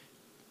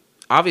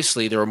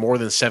 Obviously, there are more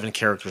than 7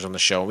 characters on the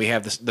show. We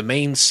have the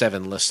main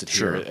 7 listed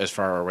here as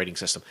far as our rating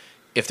system.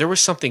 If there was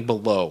something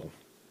below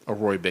a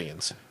Roy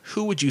Biggins,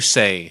 who would you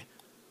say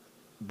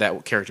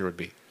that character would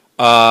be?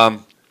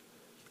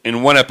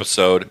 In one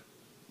episode,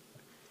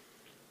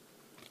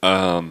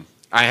 I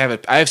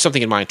have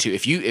something in mind too.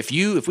 If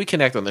we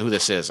connect on who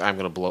this is, I'm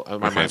gonna blow.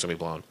 My mind's gonna be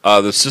blown.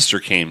 The sister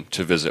came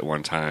to visit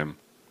one time.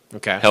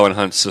 Okay. Helen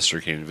Hunt's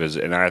sister came to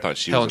visit, and I thought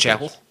she Helen was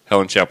Chapel.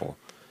 Helen Chapel.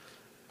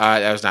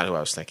 That was not who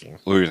I was thinking.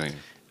 What were you thinking?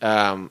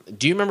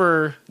 Do you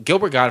remember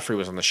Gilbert Godfrey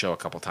was on the show a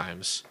couple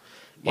times?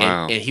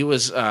 Wow. And he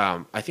was,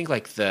 I think,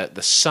 like the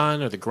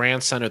son or the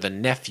grandson or the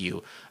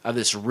nephew of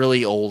this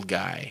really old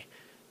guy.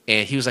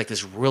 And he was like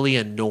this really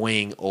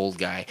annoying old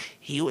guy.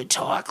 He would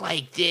talk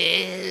like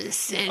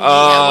this.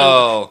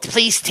 And,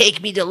 please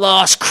take me to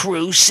Las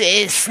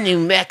Cruces, New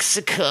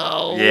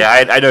Mexico. Yeah,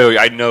 I know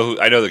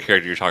the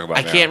character you're talking about.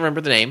 I can't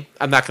remember the name.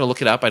 I'm not going to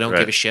look it up. I don't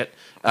give a shit.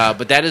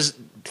 But that is,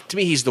 to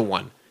me, he's the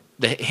one.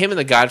 Him and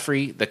the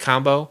Godfrey, the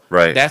combo.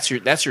 Right. That's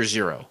your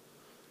 0.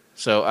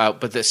 So,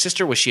 but the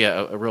sister, was she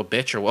a real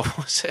bitch or what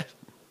was it?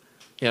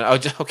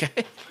 Okay.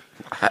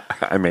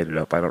 I made it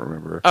up. I don't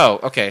remember. Oh,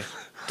 okay.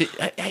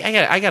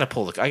 I gotta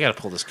pull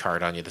this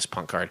card on you, this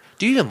punk card.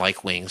 Do you even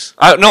like Wings?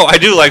 No, I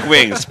do like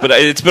Wings, but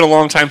it's been a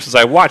long time since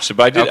I watched it.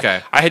 But I did.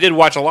 Okay. I did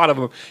watch a lot of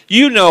them.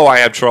 I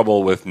have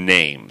trouble with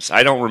names.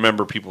 I don't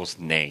remember people's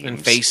names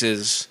And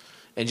faces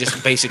and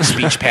just basic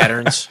speech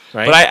patterns,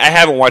 right? But I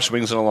haven't watched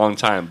Wings in a long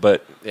time.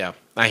 But yeah,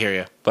 I hear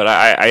you. But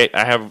I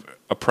have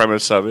a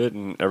premise of it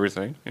and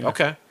everything. Yeah.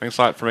 Okay. Thanks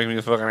a lot for making me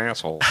a fucking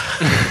asshole.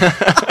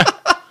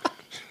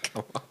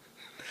 Come on.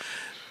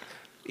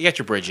 You got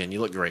your bridge in.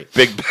 You look great.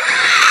 Big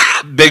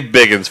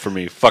biggins for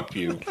me. Fuck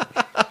you.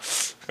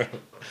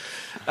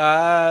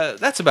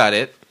 That's about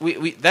it.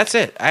 That's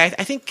it. I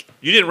think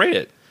you didn't rate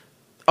it.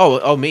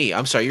 Oh, me.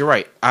 I'm sorry. You're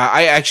right.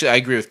 I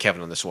agree with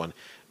Kevin on this one.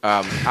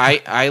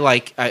 I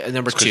like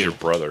number 2. Your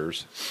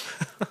brothers.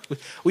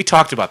 We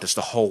talked about this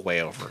the whole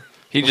way over.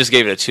 He just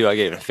gave it a 2. I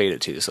gave it a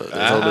faded 2, so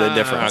there's a little bit of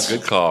difference.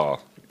 Good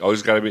call.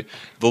 Always got to be.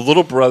 The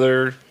little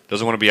brother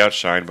doesn't want to be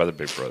outshined by the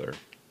big brother.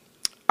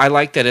 I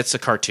like that it's a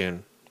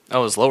cartoon. Oh,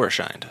 it was lower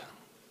shined.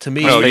 To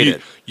me,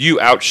 you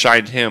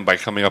outshined him by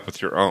coming up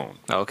with your own.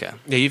 Oh, okay.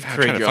 Yeah, you've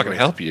created your own. Fucking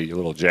help you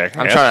little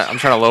jackass. I'm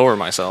trying to lower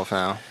myself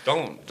now.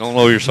 Don't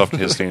lower yourself to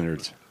his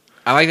standards.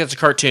 I like that it's a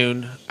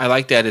cartoon. I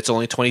like that it's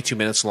only 22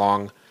 minutes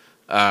long.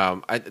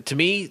 To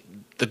me,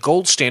 the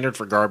gold standard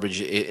for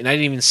garbage, and I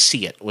didn't even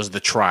see it, was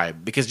The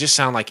Tribe, because it just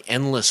sounded like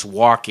endless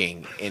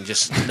walking and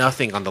just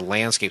nothing on the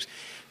landscapes.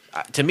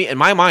 To me, in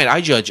my mind,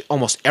 I judge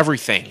almost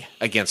everything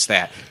against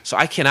that. So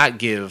I cannot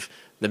give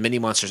the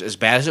Mini-Munsters, as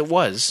bad as it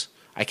was,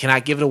 I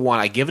cannot give it a 1.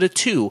 I give it a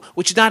 2,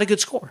 which is not a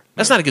good score.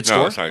 That's not a good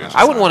score.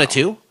 I wouldn't want a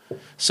 2.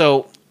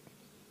 So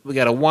we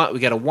got a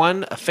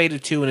 1, a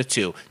faded 2, and a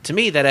 2. To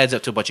me, that adds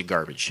up to a bunch of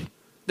garbage.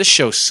 This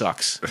show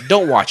sucks.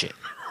 Don't watch it.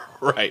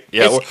 Right.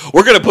 Yeah,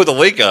 we're going to put the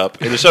link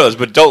up in the shows,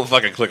 but don't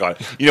fucking click on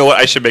it. You know what?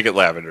 I should make it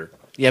lavender.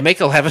 Yeah,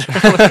 make it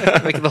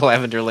the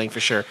lavender link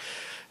for sure.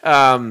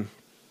 And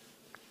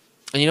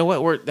you know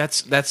what?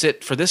 That's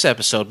it for this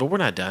episode, but we're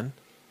not done.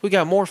 We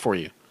got more for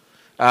you.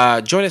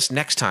 Join us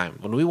next time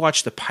when we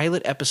watch the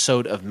pilot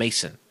episode of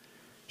Mason.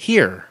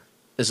 Here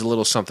is a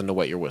little something to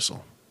wet your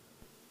whistle.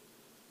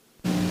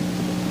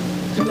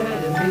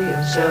 Let him be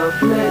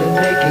himself, let him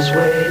make his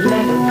way,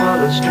 let him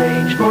follow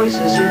strange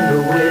voices in the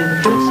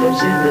wind,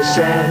 footsteps in the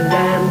sand,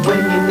 and when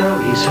you know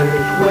he's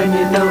hurt, when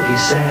you know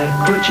he's sad,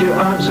 put your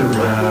arms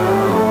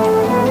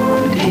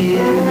around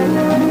him.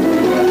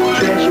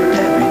 Treasure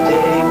every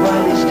day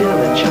while he's still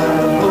a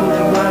child, hold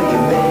him while you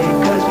may,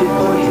 'cause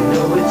before you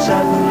know it,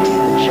 suddenly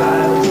the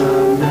child's a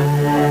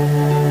man.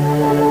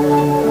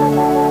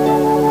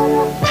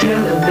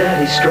 Tell him that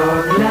he's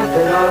strong, laugh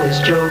at all his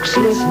jokes,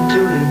 listen to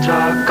him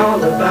talk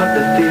all about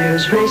the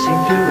fears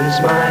racing through his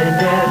mind.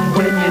 And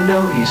when you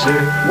know he's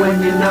hurt,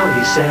 when you know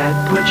he's sad,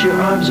 put your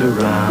arms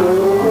around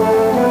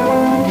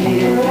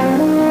him.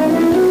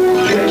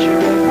 Treasure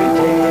every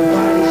day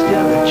while he's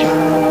still a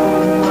child,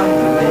 hold him while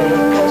you may,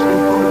 'cause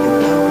before you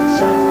know it,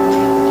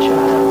 suddenly the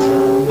child's a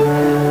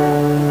man.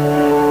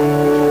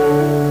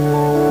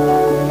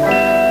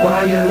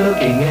 While you're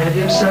looking at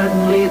him,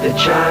 suddenly the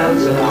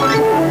child's a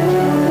man.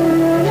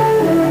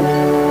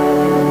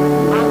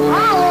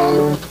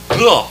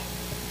 Oh,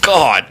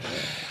 God.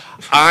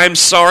 I'm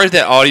sorry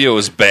that audio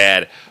is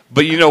bad,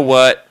 but you know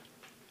what?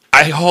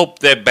 I hope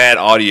that bad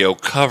audio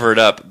covered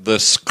up the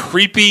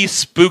creepy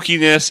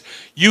spookiness.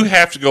 You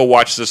have to go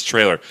watch this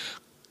trailer.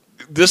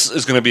 This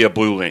is going to be a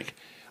blue link.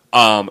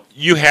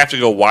 You have to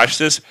go watch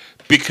this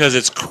because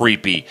it's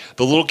creepy.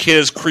 The little kid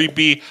is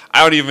creepy.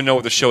 I don't even know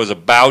what the show is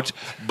about,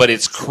 but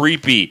it's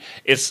creepy.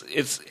 It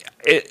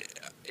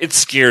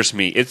scares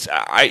me.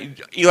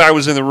 Eli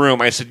was in the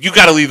room. I said, "You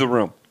got to leave the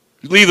room.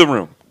 Leave the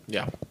room."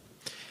 Yeah.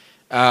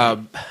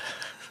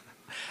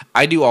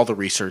 I do all the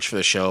research for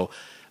the show.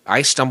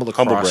 I stumbled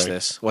across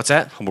this. What's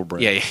that? Humble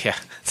brag. Yeah.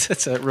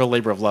 It's a real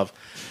labor of love.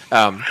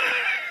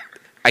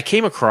 I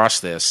came across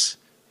this,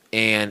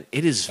 and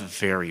it is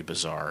very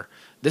bizarre.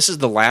 This is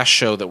the last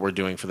show that we're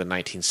doing for the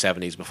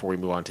 1970s before we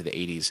move on to the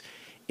 80s.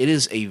 It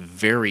is a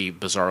very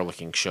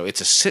bizarre-looking show.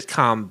 It's a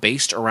sitcom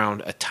based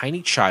around a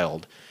tiny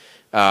child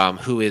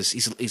who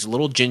he's a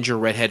little ginger,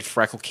 redhead,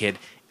 freckle kid.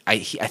 I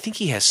think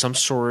he has some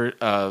sort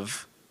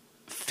of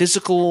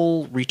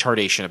physical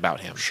retardation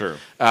about him. Sure.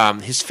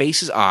 His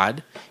face is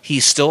odd.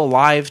 He's still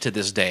alive to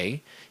this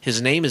day.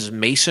 His name is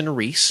Mason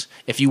Reese.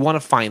 If you want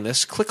to find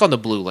this, click on the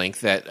blue link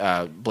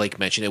that Blake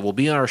mentioned. It will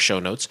be in our show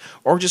notes.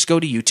 Or just go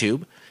to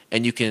YouTube,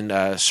 and you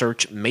can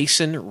search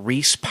Mason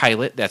Reese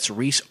Pilot. That's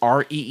Reese,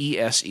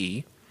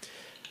 R-E-E-S-E.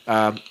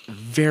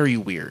 Very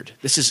weird.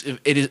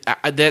 It is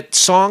that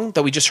song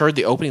that we just heard,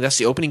 the opening, that's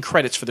the opening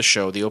credits for the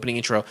show, the opening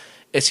intro.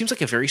 It seems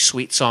like a very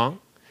sweet song.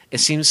 It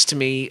seems to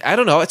me, I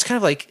don't know, it's kind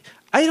of like,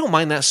 I don't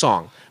mind that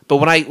song. But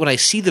when I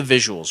see the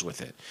visuals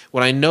with it,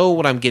 when I know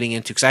what I'm getting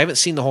into, because I haven't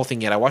seen the whole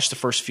thing yet, I watched the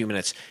first few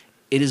minutes,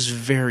 it is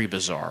very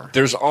bizarre.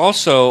 There's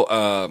also,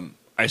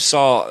 I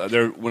saw,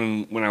 there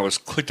when I was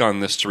clicked on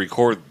this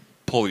to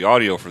pull the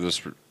audio for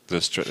this,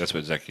 that's what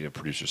executive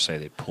producers say,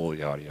 they pull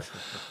the audio.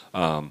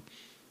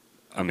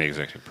 I'm the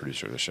executive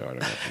producer of the show. I don't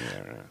know if you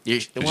know.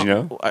 Did you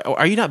know?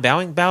 Are you not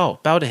bowing? Bow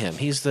to him.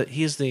 He's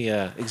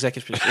the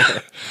executive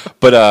producer.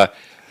 But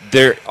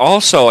they're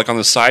also, like on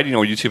the side,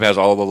 YouTube has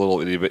all the little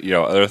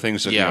other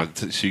things that,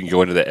 so you can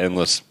go into the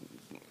endless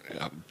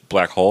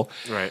black hole.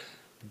 Right.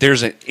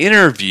 There's an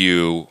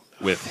interview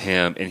with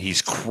him, and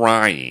he's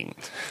crying.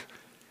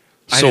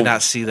 I did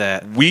not see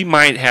that. We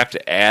might have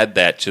to add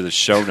that to the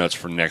show notes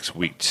for next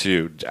week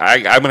too.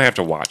 I'm going to have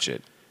to watch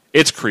it.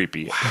 It's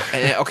creepy.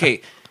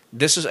 Okay.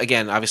 This is,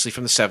 again, obviously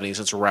from the 70s,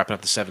 since we're wrapping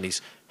up the 70s.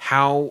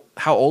 How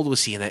old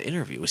was he in that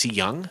interview? Was he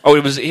young? Oh,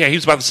 he was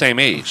about the same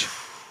age.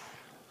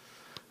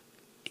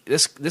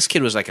 This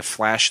kid was like a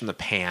flash in the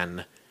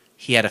pan.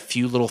 He had a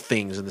few little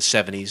things in the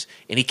 70s,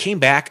 and he came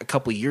back a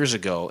couple years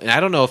ago, and I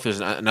don't know if it was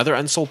another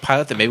unsold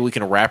pilot that maybe we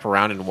can wrap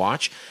around and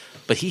watch,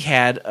 but he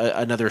had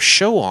another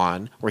show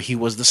on where he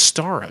was the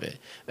star of it.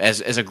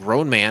 As a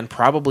grown man,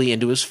 probably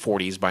into his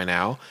 40s by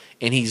now,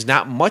 and he's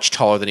not much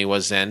taller than he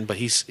was then, but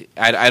he's...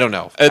 I don't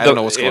know. I don't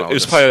know what's going on. It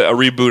was probably a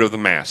reboot of The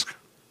Mask.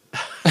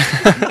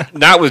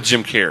 Not with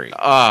Jim Carrey.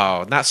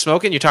 Oh, not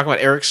smoking? You're talking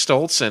about Eric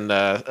Stoltz and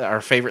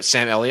our favorite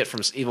Sam Elliott from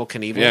Evel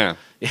Knievel? Yeah.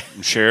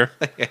 Cher?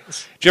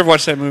 Yes. Did you ever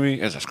watch that movie?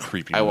 That's a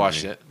creepy movie. I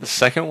watched it. The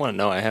second one?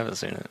 No, I haven't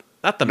seen it.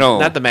 Not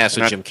the Mask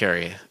with Jim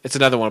Carrey. It's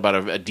another one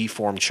about a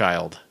deformed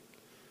child.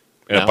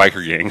 And a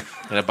biker gang.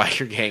 And a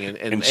biker gang.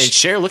 And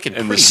Cher looking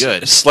pretty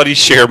good. Slutty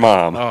Cher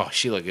mom. Oh,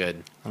 she looked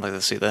good. I'd like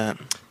to see that.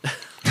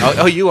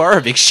 Oh, you are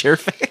a big Cher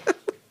fan?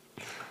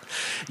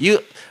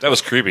 That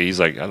was creepy. He's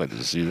like, I'd like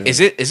to see that. Is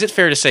it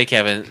fair to say,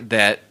 Kevin,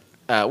 that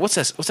what's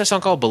that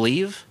song called?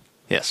 Believe?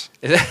 Yes.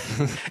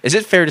 Is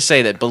it fair to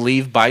say that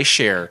Believe by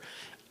Cher,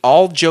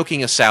 all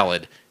joking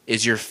aside,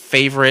 is your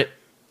favorite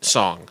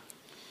song?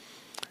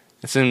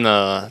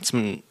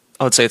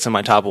 I would say it's in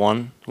my top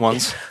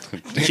ones.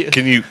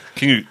 Can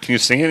you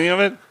sing any of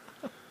it?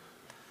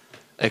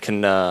 I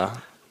can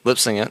lip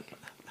sing it.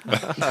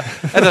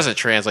 That doesn't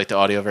translate to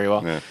audio very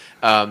well.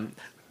 Yeah.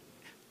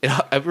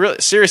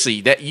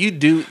 Seriously, that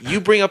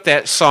you bring up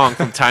that song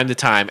from time to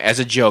time as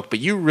a joke, but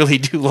you really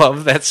do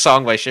love that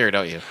song by Cher,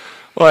 don't you?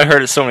 Well, I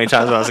heard it so many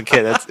times when I was a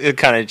kid. It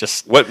kind of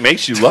just... What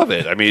makes you love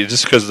it? I mean,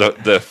 just because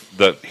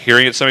the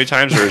hearing it so many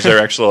times, or is there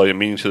actually a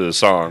meaning to the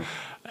song?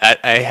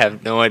 I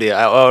have no idea.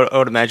 I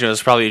would imagine it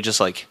was probably just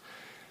like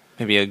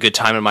maybe a good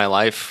time in my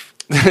life.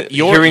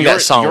 Hearing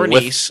that song. Your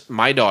niece,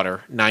 my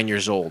daughter, 9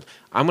 years old,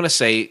 I'm going to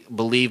say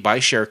Believe by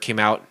Cher came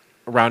out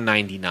around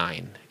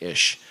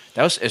 99-ish.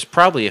 It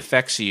probably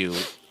affects you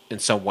in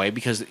some way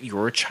because you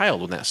were a child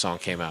when that song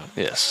came out.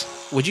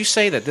 Yes. Would you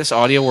say that this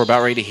audio we're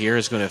about ready to hear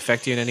is going to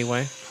affect you in any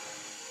way?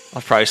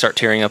 I'll probably start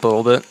tearing up a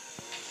little bit.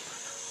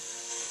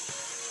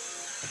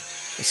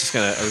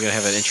 Are we gonna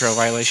have an intro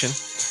violation?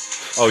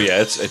 Oh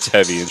yeah, it's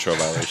heavy intro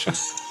violation.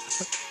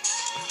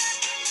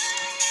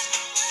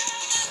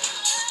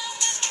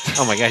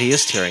 Oh my god, he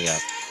is tearing up.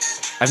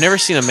 I've never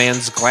seen a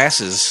man's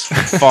glasses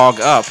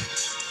fog up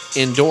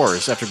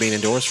indoors after being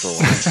indoors for a while.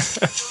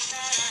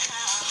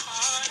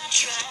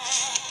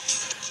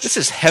 This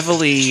is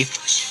heavily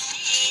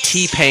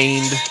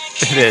T-pained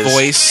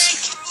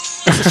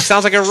voice. It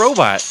sounds like a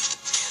robot.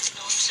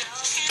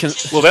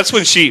 Well, that's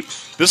when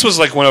this was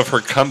like one of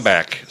her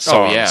comeback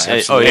songs.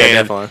 Oh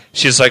yeah, definitely.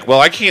 She's like,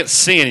 well, I can't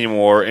sing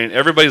anymore, and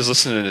everybody's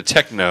listening to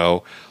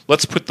techno.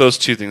 Let's put those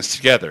two things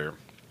together.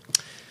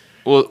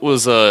 Well,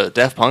 was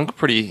Daft Punk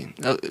pretty...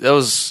 That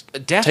was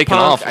Daft taken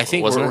Punk, off, I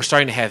think we're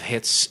starting to have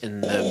hits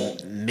in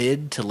the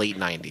mid to late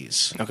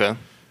 90s. Okay.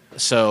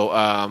 So,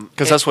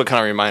 because that's what kind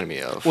of reminded me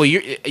of. Well,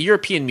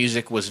 European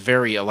music was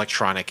very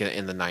electronic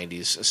in the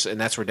 90s, and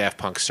that's where Daft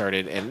Punk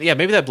started. And yeah,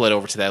 maybe that bled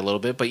over to that a little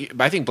bit, but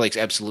I think Blake's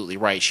absolutely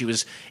right. She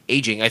was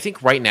aging. I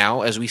think right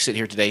now, as we sit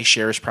here today,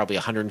 Cher is probably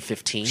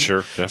 115.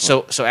 Sure,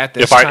 definitely. So at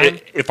this time,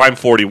 if I'm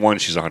 41,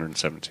 she's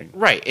 117.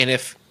 Right, and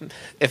if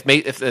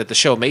the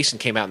show Mason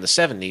came out in the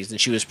 70s, then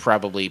she was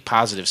probably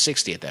positive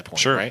 60 at that point.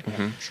 Sure, right?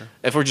 Mm-hmm. Sure.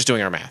 If we're just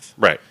doing our math,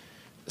 right.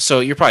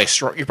 So you're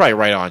probably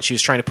right on. She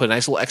was trying to put a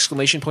nice little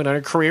exclamation point on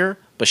her career,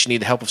 but she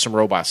needed the help of some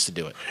robots to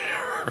do it.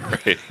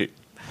 Right.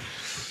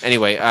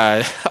 Anyway,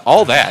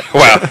 all that.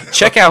 Wow.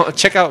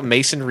 check out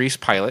Mason Reese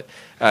Pilot.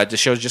 The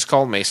show's just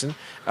called Mason.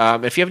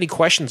 If you have any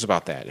questions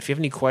about that, if you have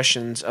any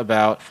questions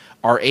about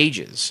our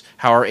ages,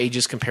 how our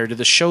ages compare to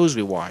the shows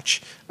we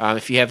watch,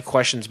 if you have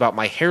questions about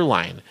my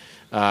hairline,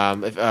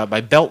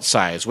 my belt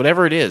size,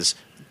 whatever it is,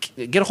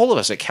 get a hold of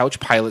us at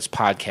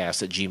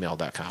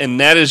COUCHPILOTSPODCAST@gmail.com. And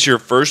that is your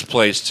first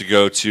place to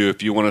go to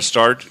if you want to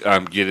start,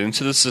 get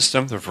into the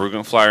system, the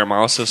Frequent Flyer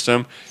Mile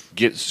system.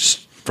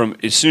 From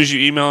as soon as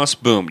you email us,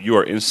 boom, you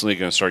are instantly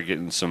going to start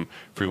getting some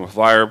Frequent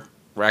Flyer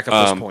rack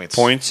up those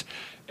points.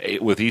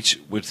 With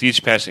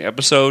each passing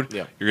episode.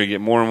 Yeah. You're going to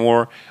get more and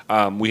more.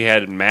 We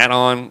had Matt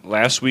on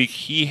last week.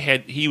 He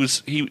had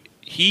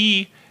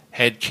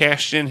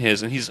cashed in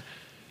his, and he's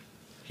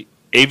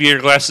aviator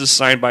glasses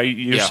signed by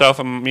yourself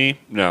and me.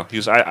 No, he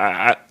was.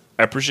 I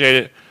appreciate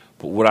it,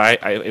 but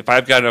if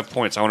I've got enough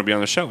points, I want to be on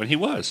the show, and he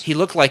was. He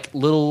looked like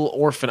little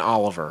orphan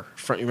Oliver.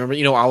 Remember,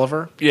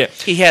 Oliver? Yeah.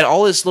 He had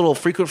all his little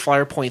frequent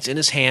flyer points in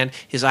his hand.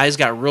 His eyes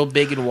got real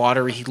big and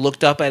watery. He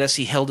looked up at us.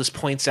 He held his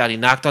points out. He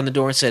knocked on the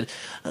door and said,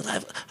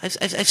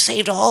 "I've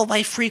saved all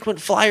my frequent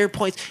flyer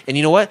points." And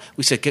you know what?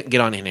 We said, "Get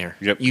on in here.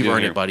 Yep, You've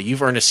earned it, buddy.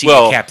 You've earned a seat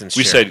in the captain's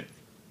chair." We said,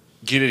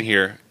 "Get in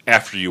here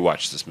after you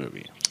watch this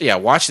movie." Yeah,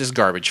 watch this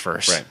garbage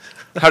first. Right.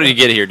 How did he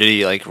get here? Did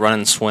he run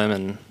and swim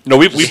and? No,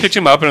 we picked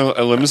him up in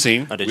a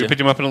limousine. Oh, did we you? picked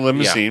him up in a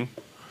limousine.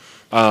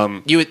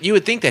 Yeah. You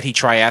would think that he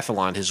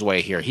triathloned his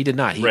way here. He did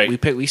not.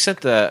 We sent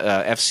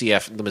the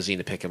FCF limousine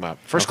to pick him up,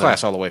 first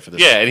class all the way for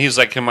this. Yeah, and he's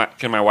like, "Can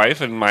my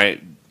wife and my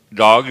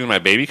dog and my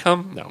baby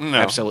come?" No.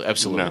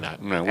 Absolutely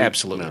not. No,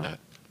 absolutely not.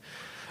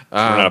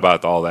 We're not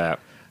about all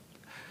that.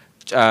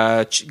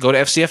 Go to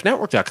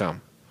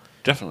fcfnetwork.com.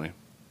 Definitely.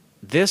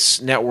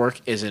 This network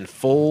is in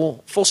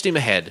full steam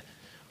ahead.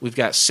 We've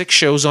got 6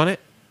 shows on it.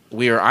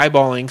 We are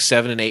eyeballing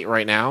 7 and 8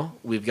 right now.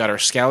 We've got our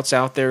scouts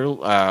out there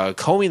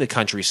combing the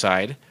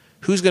countryside.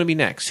 Who's going to be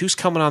next? Who's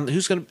coming on?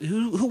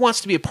 Who wants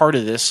to be a part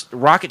of this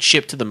rocket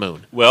ship to the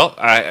moon? Well,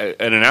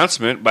 an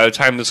announcement. By the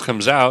time this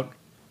comes out,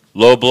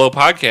 Low Blow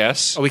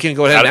Podcast. Oh, we can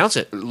go ahead and announce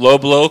it. Low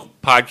Blow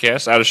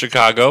Podcast out of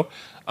Chicago.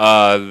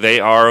 They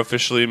are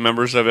officially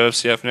members of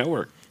FCF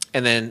Network.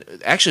 And then,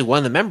 actually, one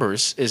of the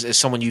members is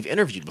someone you've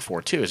interviewed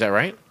before too. Is that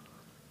right?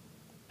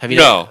 Have you?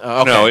 No,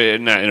 okay. no,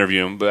 not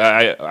interview him,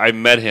 but I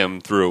met him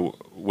through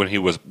when he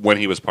was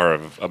part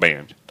of a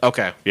band.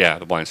 Okay. Yeah,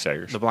 the Blind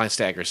Staggers. The Blind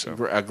Staggers,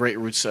 a great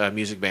roots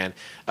music band.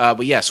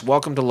 But yes,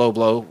 welcome to Low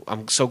Blow.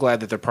 I'm so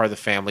glad that they're part of the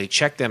family.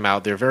 Check them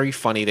out. They're very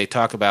funny. They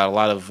talk about a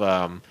lot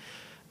of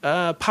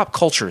pop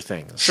culture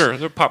things. Sure,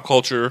 they're pop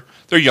culture.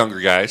 They're younger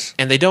guys,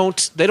 and they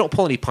don't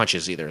pull any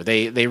punches either.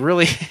 They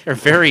really are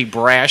very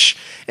brash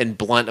and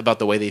blunt about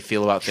the way they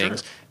feel about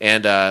things,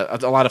 and a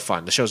lot of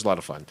fun. The show's a lot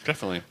of fun.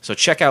 Definitely. So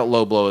check out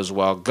Low Blow as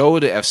well. Go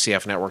to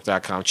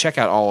fcfnetwork.com. Check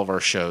out all of our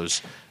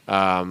shows.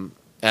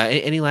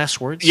 Any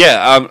last words?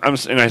 Yeah,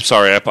 I'm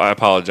sorry. I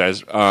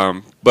apologize.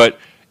 But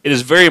it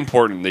is very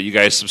important that you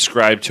guys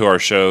subscribe to our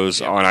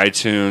shows on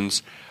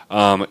iTunes.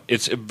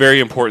 It's very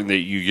important that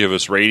you give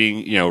us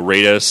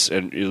rate us,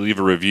 and leave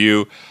a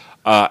review.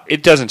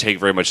 It doesn't take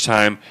very much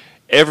time.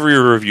 Every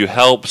review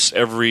helps.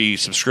 Every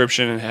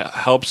subscription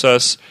helps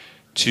us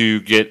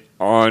to get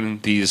on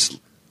these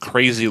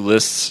crazy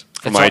lists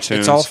from iTunes.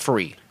 It's all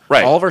free.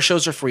 Right. All of our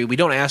shows are free. We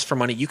don't ask for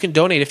money. You can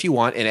donate if you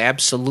want, and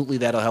absolutely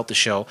that'll help the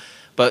show.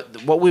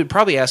 But what we would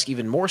probably ask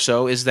even more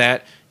so is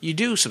that you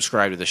do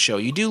subscribe to the show.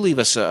 You do leave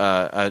us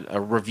a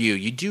review.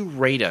 You do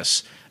rate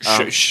us.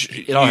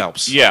 It all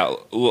helps. Yeah,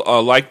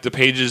 like the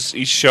pages.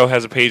 Each show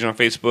has a page on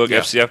Facebook,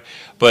 FCF.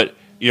 But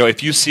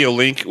if you see a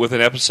link with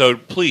an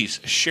episode, please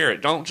share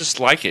it. Don't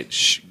just like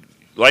it.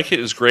 Like it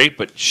is great,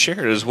 but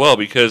share it as well,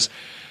 because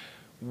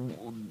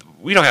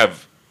we don't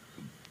have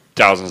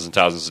thousands and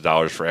thousands of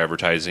dollars for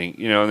advertising.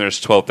 And there's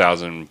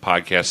 12,000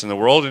 podcasts in the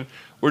world, and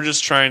we're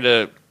just trying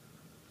to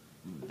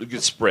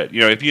get spread.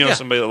 If you know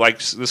somebody that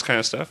likes this kind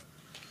of stuff.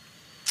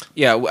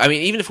 Yeah, I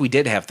mean, even if we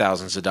did have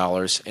thousands of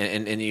dollars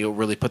and you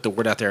really put the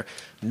word out there,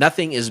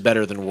 nothing is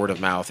better than word of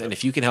mouth. And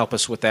if you can help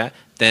us with that,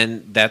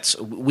 then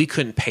we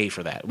couldn't pay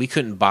for that. We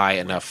couldn't buy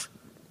enough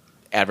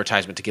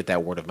advertisement to get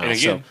that word of mouth. And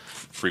again,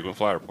 frequent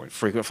flyer points.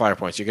 Frequent flyer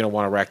points. You're going to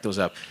want to rack those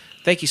up.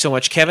 Thank you so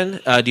much, Kevin.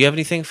 Do you have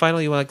anything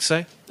final you would like to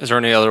say? Is there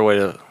any other way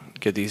to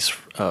get these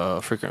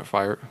frequent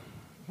flyer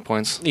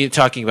points? You're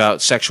talking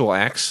about sexual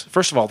acts.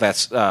 First of all,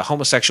 that's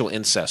homosexual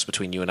incest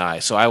between you and I.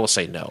 So I will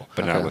say no.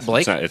 But not with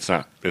Blake. It's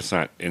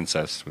not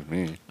incest with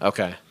me.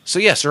 Okay. So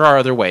yes, there are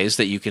other ways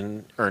that you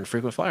can earn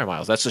frequent flyer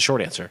miles. That's the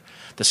short answer.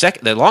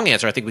 The long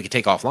answer, I think we could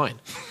take offline.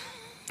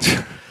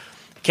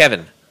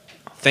 Kevin,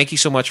 thank you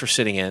so much for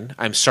sitting in.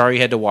 I'm sorry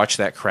you had to watch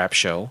that crap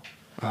show.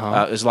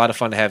 It was a lot of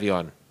fun to have you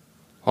on.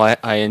 Well,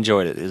 I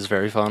enjoyed it. It was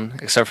very fun,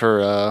 except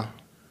for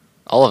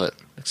all of it.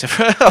 Except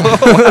for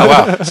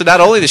wow! So not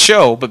only the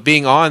show, but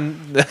being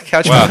on the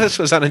couch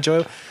was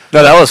unenjoyable.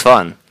 No, that was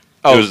fun.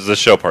 It was the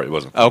show part. It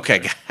wasn't.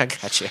 Okay, I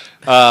got you.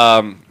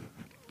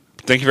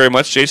 Thank you very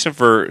much, Jason,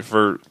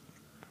 for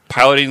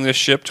piloting this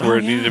ship to where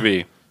it needed to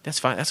be. That's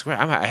fine. That's great.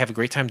 I have a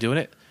great time doing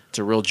it. It's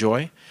a real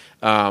joy.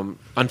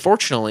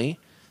 Unfortunately,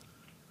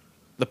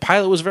 the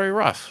pilot was very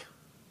rough,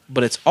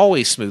 but it's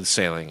always smooth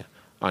sailing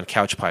on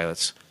Couch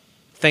Pilots.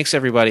 Thanks,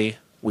 everybody.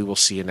 We will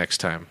see you next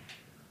time.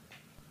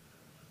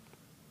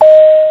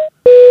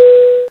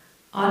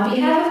 On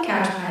behalf of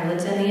Couch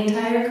Pilots and the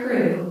entire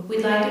crew,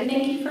 we'd like to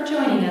thank you for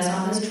joining us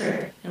on this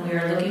trip, and we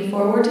are looking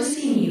forward to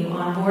seeing you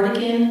on board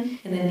again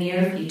in the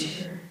near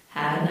future.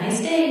 Have a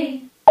nice day.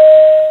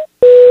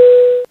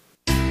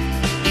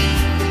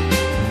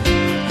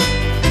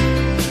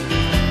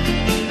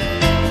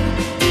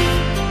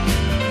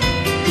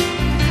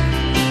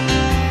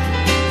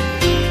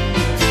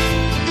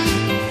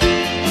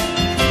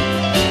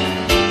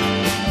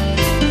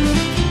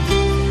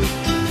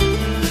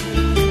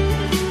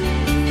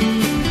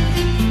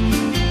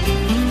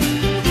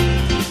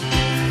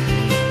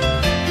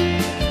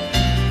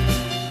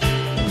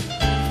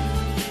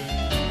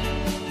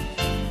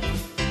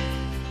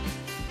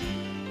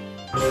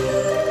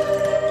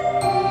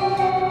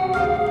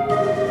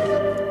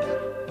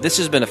 This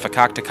has been a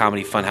Fakakta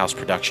Comedy Funhouse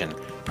production,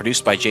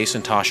 produced by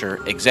Jason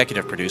Tosher,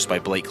 executive produced by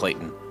Blake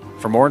Clayton.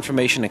 For more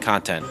information and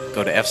content,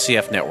 go to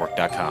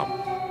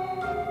fcfnetwork.com.